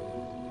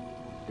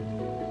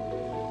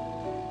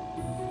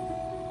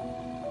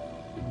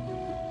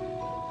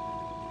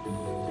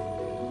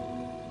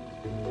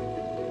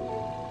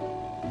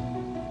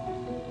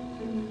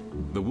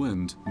 The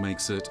wind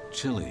makes it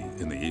chilly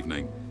in the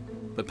evening,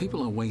 but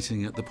people are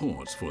waiting at the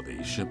ports for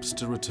the ships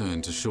to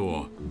return to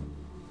shore.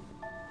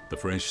 The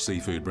fresh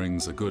seafood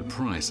brings a good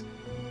price,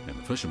 and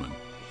the fishermen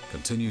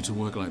continue to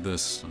work like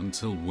this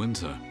until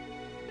winter.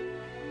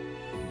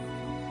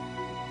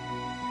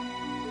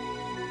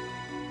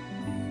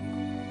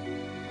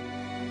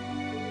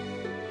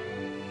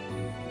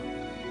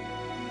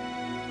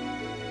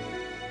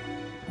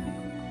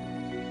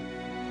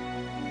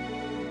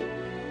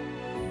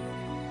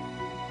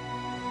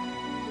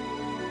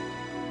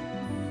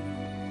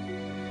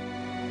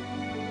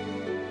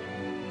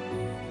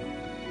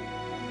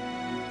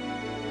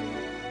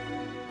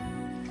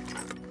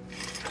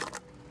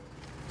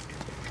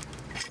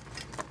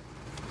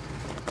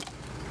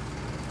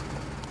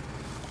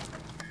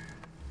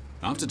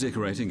 After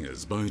decorating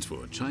his boat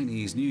for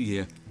Chinese New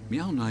Year,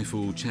 Miao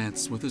Naifu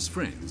chats with his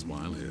friends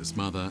while his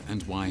mother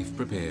and wife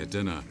prepare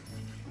dinner.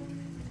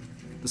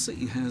 The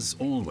sea has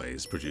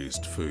always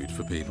produced food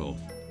for people.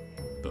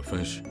 The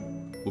fish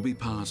will be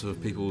part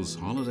of people's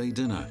holiday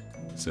dinner,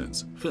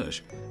 since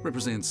fish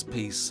represents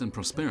peace and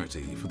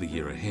prosperity for the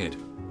year ahead.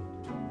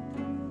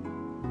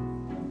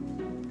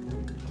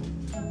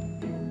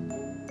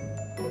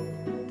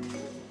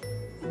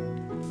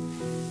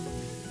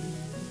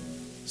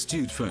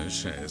 Stewed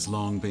fish has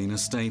long been a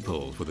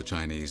staple for the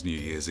Chinese New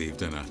Year's Eve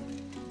dinner.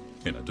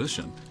 In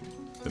addition,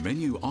 the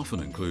menu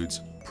often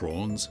includes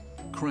prawns,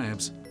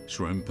 crabs,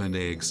 shrimp and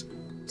eggs,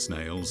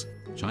 snails,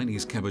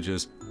 Chinese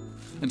cabbages,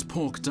 and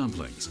pork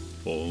dumplings,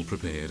 all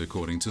prepared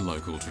according to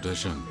local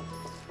tradition.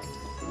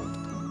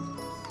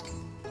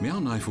 Miao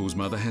Naifu's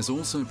mother has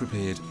also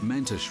prepared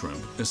mantis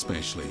shrimp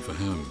especially for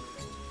him.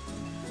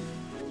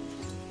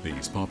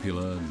 These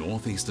popular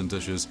northeastern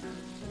dishes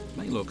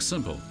may look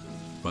simple,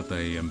 but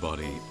they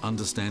embody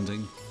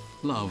understanding,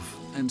 love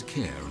and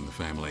care in the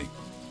family.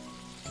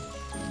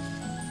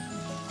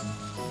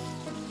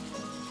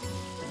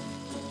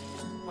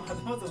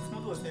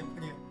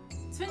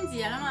 春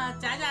节了嘛，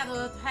家家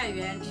都团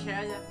圆吃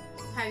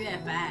团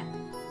圆饭，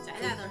家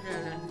家都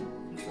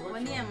是过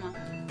年嘛。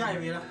干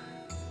月了，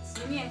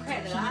新年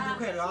快乐！新年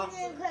快乐！新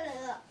年快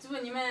乐！祝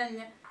你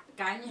们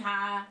干一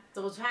下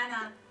周全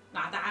呐，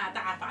发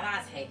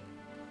大财！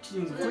祝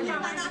你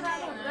发大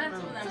财！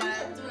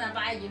祝咱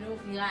爸一路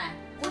平安，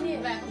过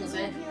年万丰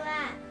顺。平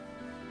安。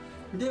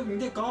你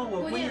得告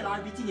我，过年拿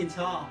的比今年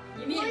强。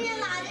过年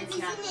拿的比今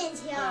年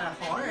强。哎，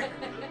好儿。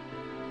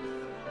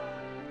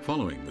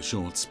 Following the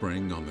short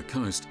spring on the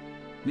coast,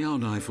 Miao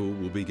Naifu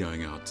will be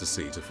going out to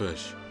sea to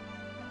fish.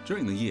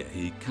 During the year,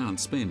 he can't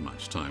spend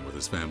much time with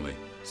his family,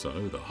 so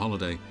the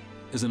holiday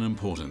is an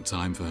important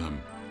time for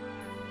him.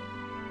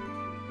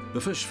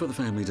 The fish for the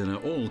family dinner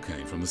all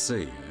came from the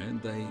sea,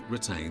 and they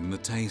retain the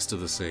taste of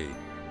the sea.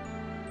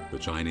 The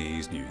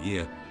Chinese New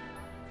Year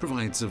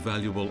provides a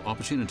valuable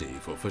opportunity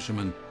for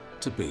fishermen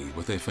to be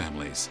with their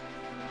families.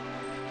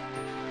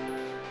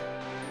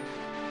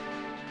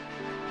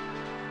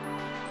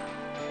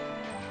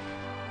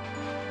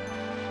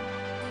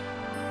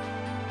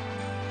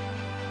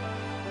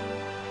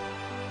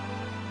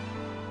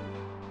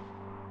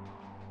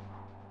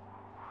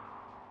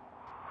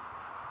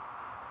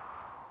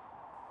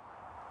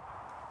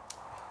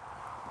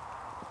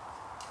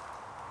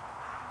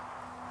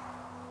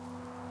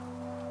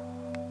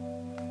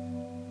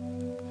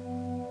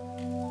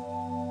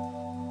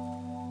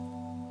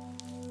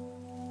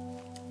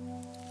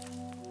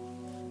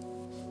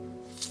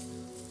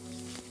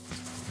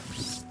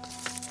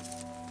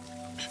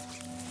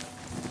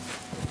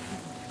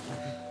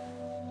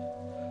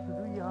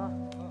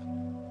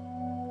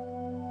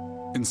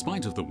 In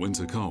spite of the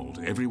winter cold,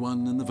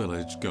 everyone in the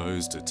village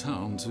goes to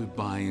town to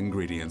buy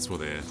ingredients for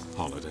their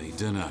holiday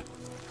dinner.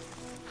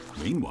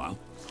 Meanwhile,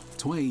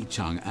 Tui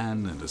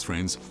Chang'an and his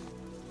friends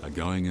are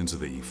going into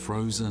the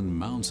frozen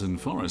mountain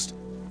forest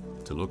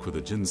to look for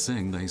the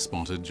ginseng they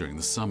spotted during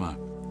the summer.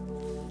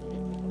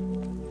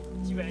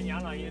 几百年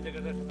了，也这个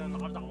拿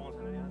着大王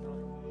船的，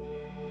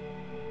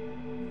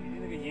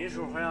那个人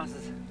数好像是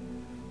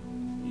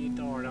1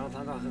到2、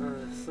3到可能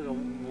4个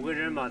5个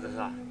人吧，这是。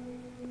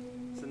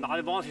 是拿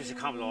着棒槌是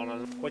看不着了。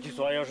过去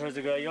说要是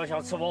这个要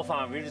想吃饱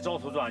饭，围着沼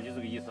土转，就这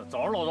个意思。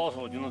找着老沼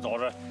土就能找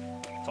着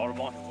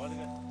棒槌。我这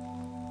个。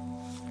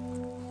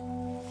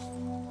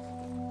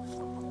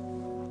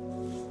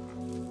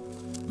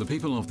The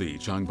people of the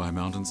Changbai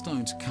Mountains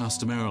don't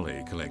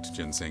customarily collect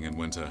ginseng in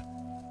winter.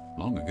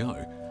 Long ago,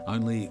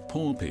 only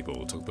poor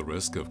people took the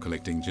risk of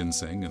collecting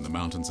ginseng in the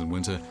mountains in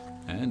winter,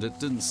 and it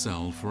didn't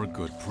sell for a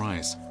good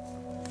price.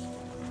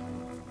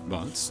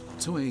 But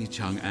Tui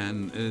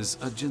Chang'an is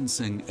a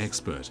ginseng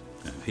expert,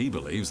 and he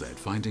believes that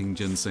finding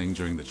ginseng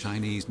during the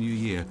Chinese New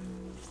Year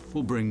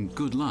will bring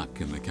good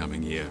luck in the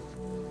coming year.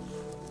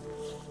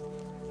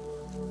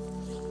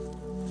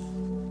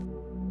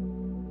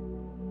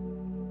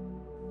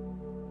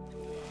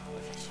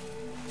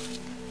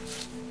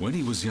 When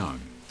he was young,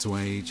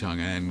 Tui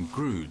Chang'an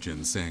grew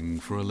ginseng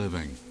for a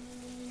living.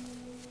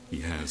 He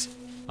has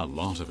a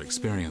lot of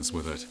experience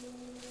with it.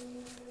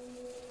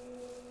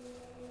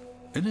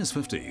 In his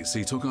 50s,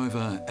 he took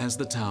over as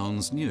the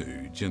town's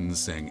new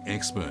ginseng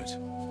expert.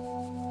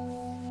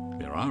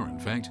 There are, in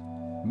fact,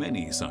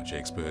 many such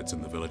experts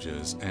in the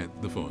villages at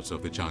the foot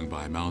of the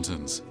Changbai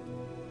Mountains.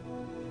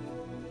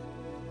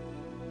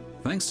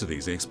 Thanks to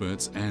these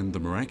experts and the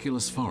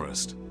miraculous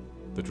forest,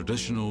 the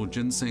traditional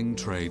ginseng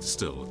trade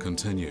still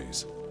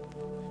continues.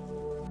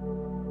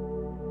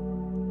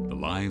 The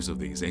lives of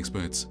these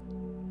experts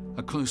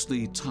are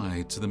closely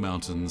tied to the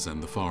mountains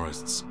and the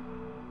forests,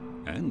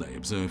 and they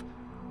observe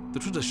the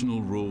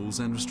traditional rules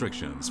and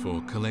restrictions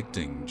for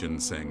collecting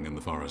ginseng in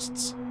the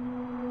forests.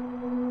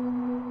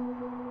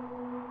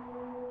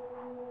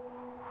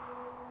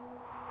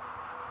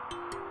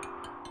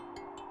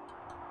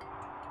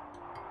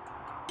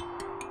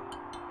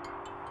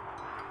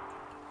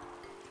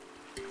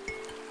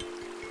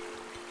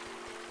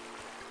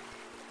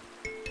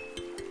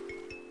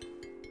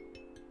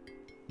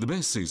 The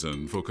best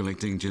season for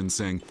collecting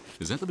ginseng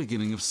is at the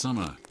beginning of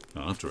summer.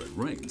 After it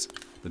rains,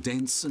 the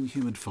dense and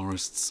humid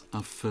forests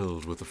are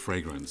filled with the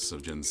fragrance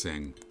of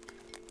ginseng.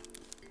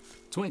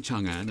 Tui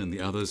Chang'an and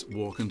the others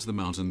walk into the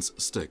mountains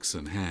sticks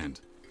in hand.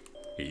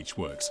 Each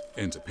works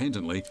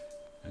independently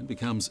and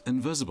becomes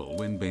invisible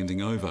when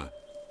bending over.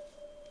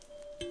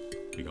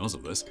 Because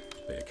of this,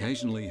 they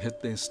occasionally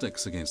hit their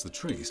sticks against the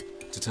trees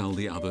to tell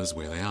the others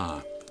where they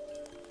are.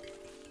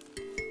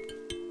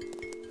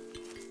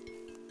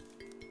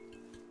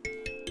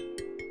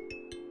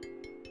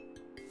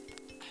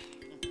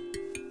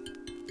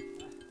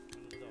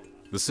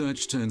 The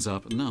search turns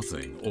up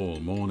nothing all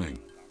morning.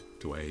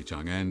 Dway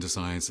Chang'an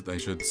decides that they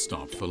should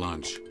stop for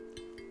lunch.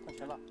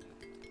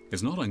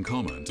 It's not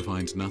uncommon to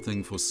find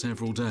nothing for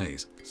several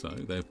days, so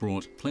they've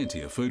brought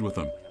plenty of food with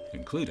them,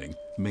 including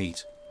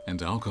meat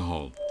and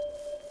alcohol.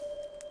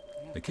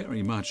 They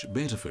carry much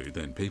better food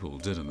than people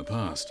did in the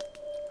past.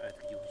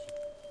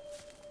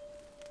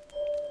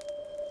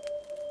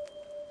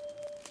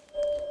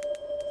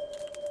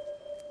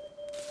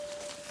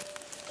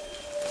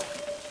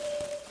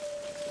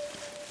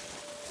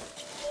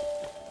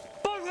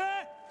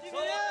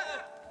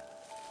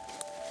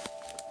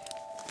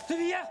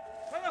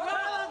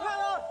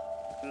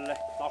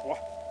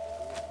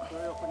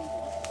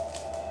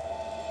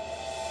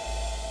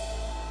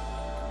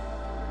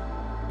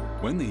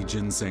 When the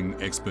ginseng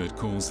expert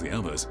calls the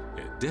others,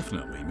 it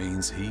definitely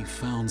means he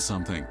found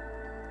something.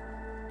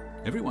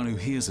 Everyone who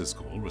hears his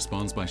call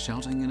responds by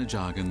shouting in a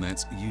jargon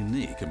that's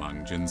unique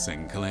among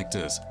ginseng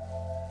collectors.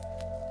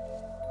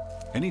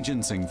 Any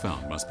ginseng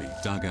found must be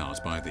dug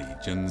out by the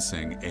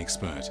ginseng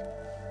expert.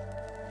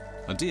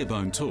 A deer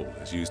bone tool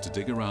is used to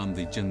dig around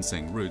the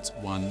ginseng roots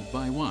one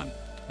by one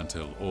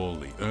until all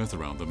the earth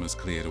around them is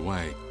cleared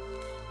away.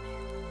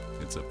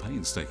 It's a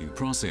painstaking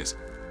process,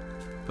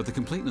 but the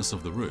completeness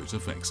of the root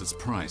affects its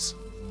price.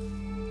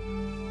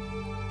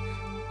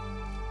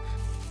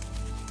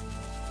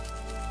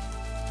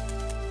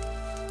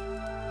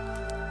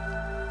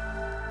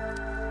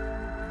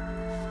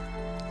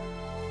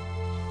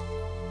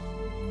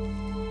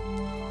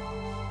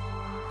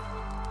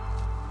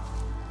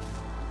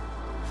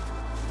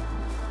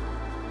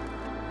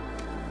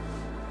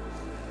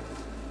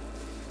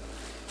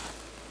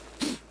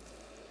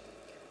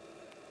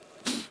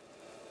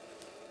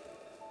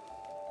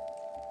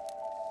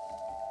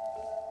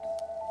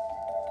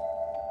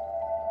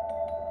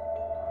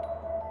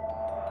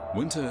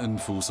 Winter in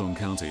Fusong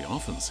County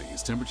often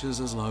sees temperatures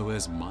as low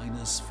as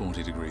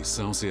 -40 degrees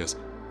Celsius,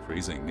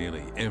 freezing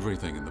nearly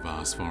everything in the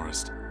vast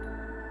forest.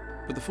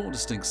 But the 4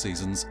 distinct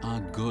seasons are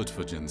good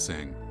for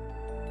ginseng.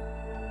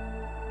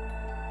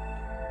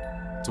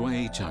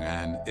 Dway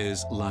Chang'an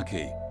is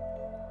lucky.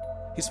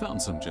 He's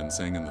found some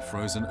ginseng in the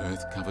frozen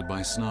earth covered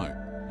by snow,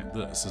 and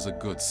this is a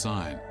good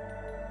sign.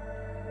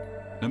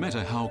 No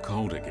matter how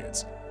cold it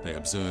gets, they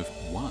observe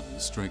one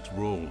strict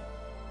rule.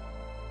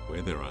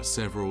 Where there are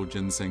several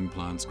ginseng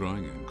plants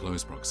growing in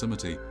close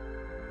proximity,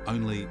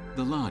 only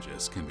the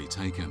largest can be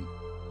taken.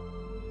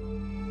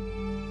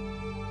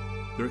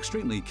 They're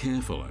extremely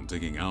careful in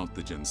digging out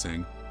the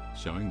ginseng,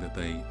 showing that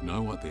they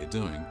know what they're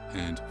doing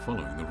and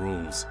following the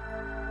rules.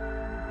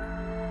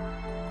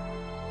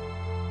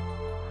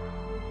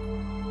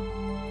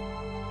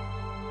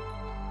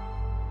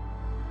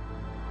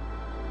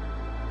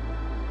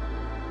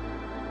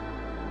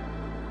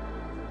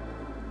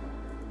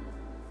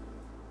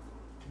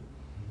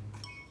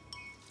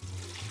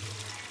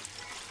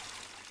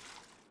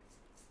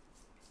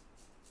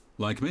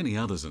 Like many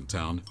others in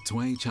town,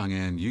 Dway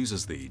Chang'an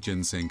uses the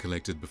ginseng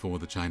collected before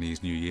the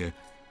Chinese New Year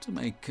to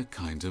make a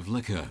kind of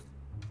liquor.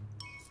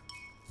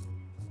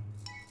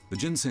 The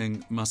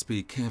ginseng must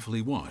be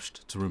carefully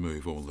washed to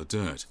remove all the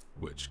dirt,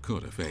 which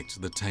could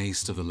affect the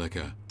taste of the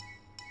liquor.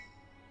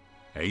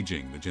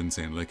 Aging the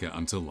ginseng liquor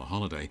until the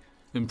holiday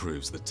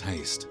improves the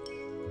taste.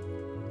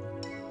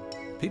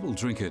 People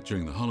drink it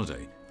during the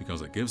holiday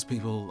because it gives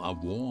people a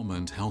warm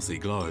and healthy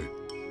glow.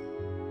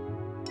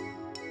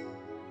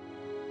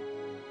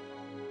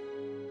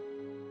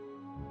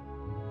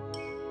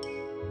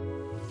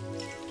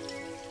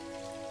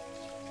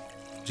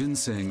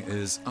 Ginseng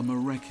is a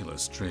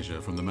miraculous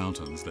treasure from the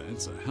mountains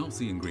that's a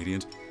healthy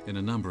ingredient in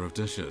a number of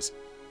dishes.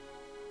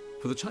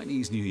 For the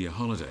Chinese New Year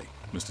holiday,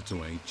 Mr.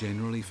 Dway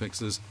generally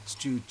fixes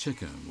stewed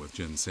chicken with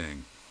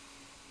ginseng.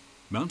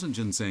 Mountain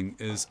ginseng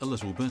is a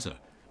little bitter,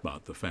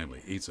 but the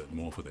family eats it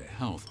more for their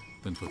health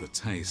than for the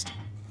taste.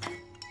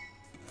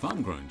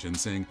 Farm-grown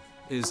ginseng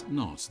is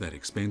not that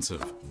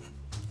expensive.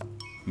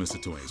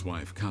 Mr. Dway's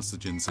wife cuts the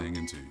ginseng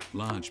into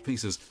large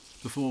pieces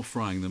before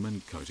frying them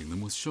and coating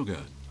them with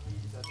sugar.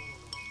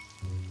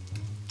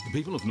 The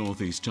people of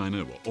northeast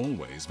China were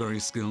always very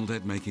skilled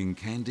at making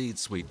candied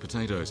sweet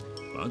potatoes,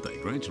 but they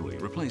gradually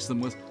replaced them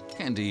with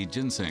candied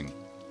ginseng.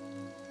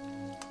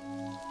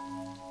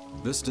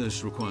 This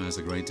dish requires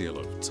a great deal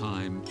of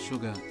thyme,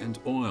 sugar and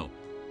oil,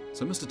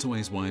 so Mr.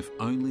 Dway's wife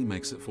only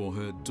makes it for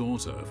her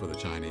daughter for the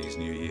Chinese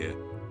New Year.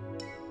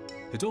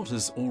 Her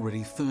daughter's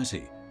already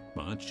 30,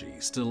 but she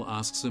still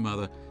asks her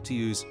mother to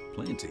use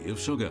plenty of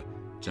sugar,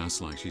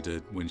 just like she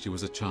did when she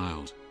was a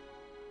child.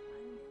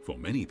 For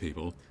many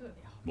people,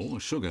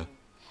 more sugar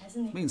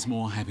means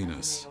more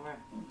happiness.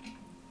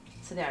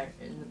 吃点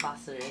巴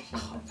适人生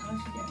活，长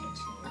时间没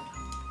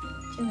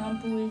吃，经常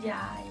不回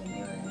家，也没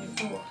有人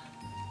给做，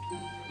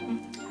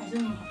还是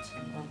那么好吃，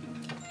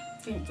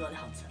比你做的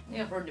好吃。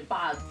那会儿你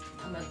爸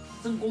他们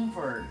挣工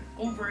分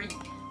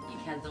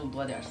一天挣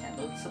多点钱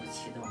都吃不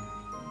起的玩意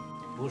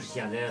儿。不是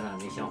现在了，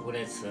你想回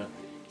来吃，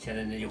现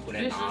在那就回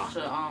来拿。是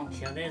啊。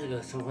现在这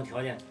个生活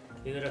条件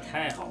有点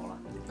太好了。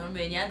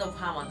每年都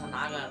盼望他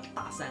拿个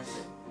大30。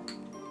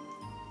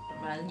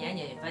反正年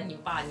你们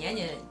爸年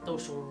都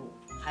收入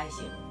还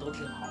行，都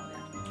挺好的。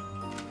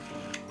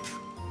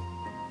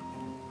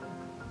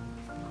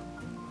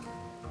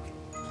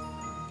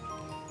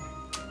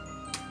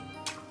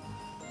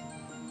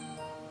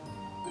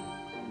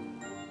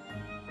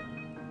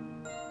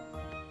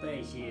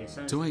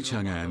Tui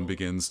Chang'an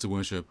begins to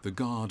worship the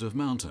god of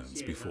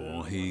mountains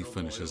before he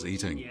finishes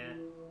eating.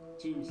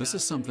 This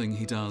is something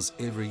he does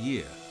every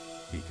year.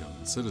 He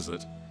considers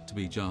it to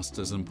be just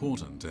as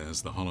important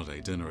as the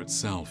holiday dinner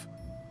itself.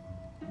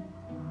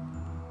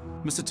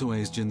 Mr.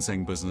 Tui's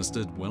ginseng business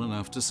did well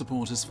enough to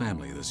support his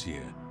family this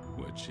year,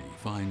 which he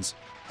finds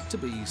to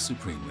be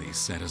supremely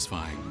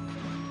satisfying.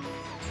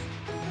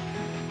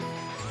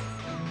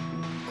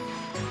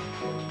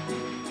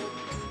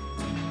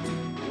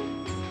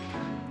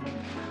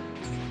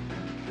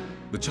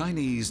 The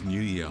Chinese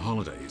New Year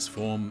holidays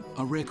form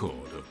a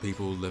record of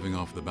people living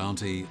off the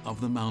bounty of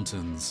the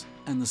mountains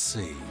and the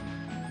sea.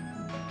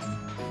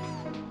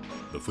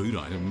 The food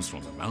items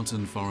from the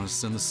mountain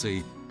forests and the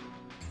sea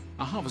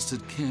are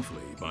harvested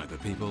carefully by the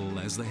people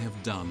as they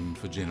have done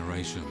for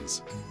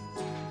generations.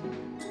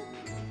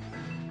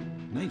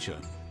 Nature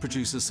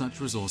produces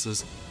such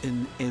resources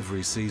in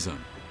every season,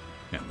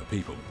 and the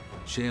people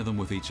share them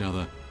with each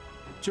other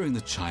during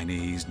the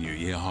Chinese New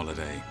Year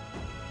holiday.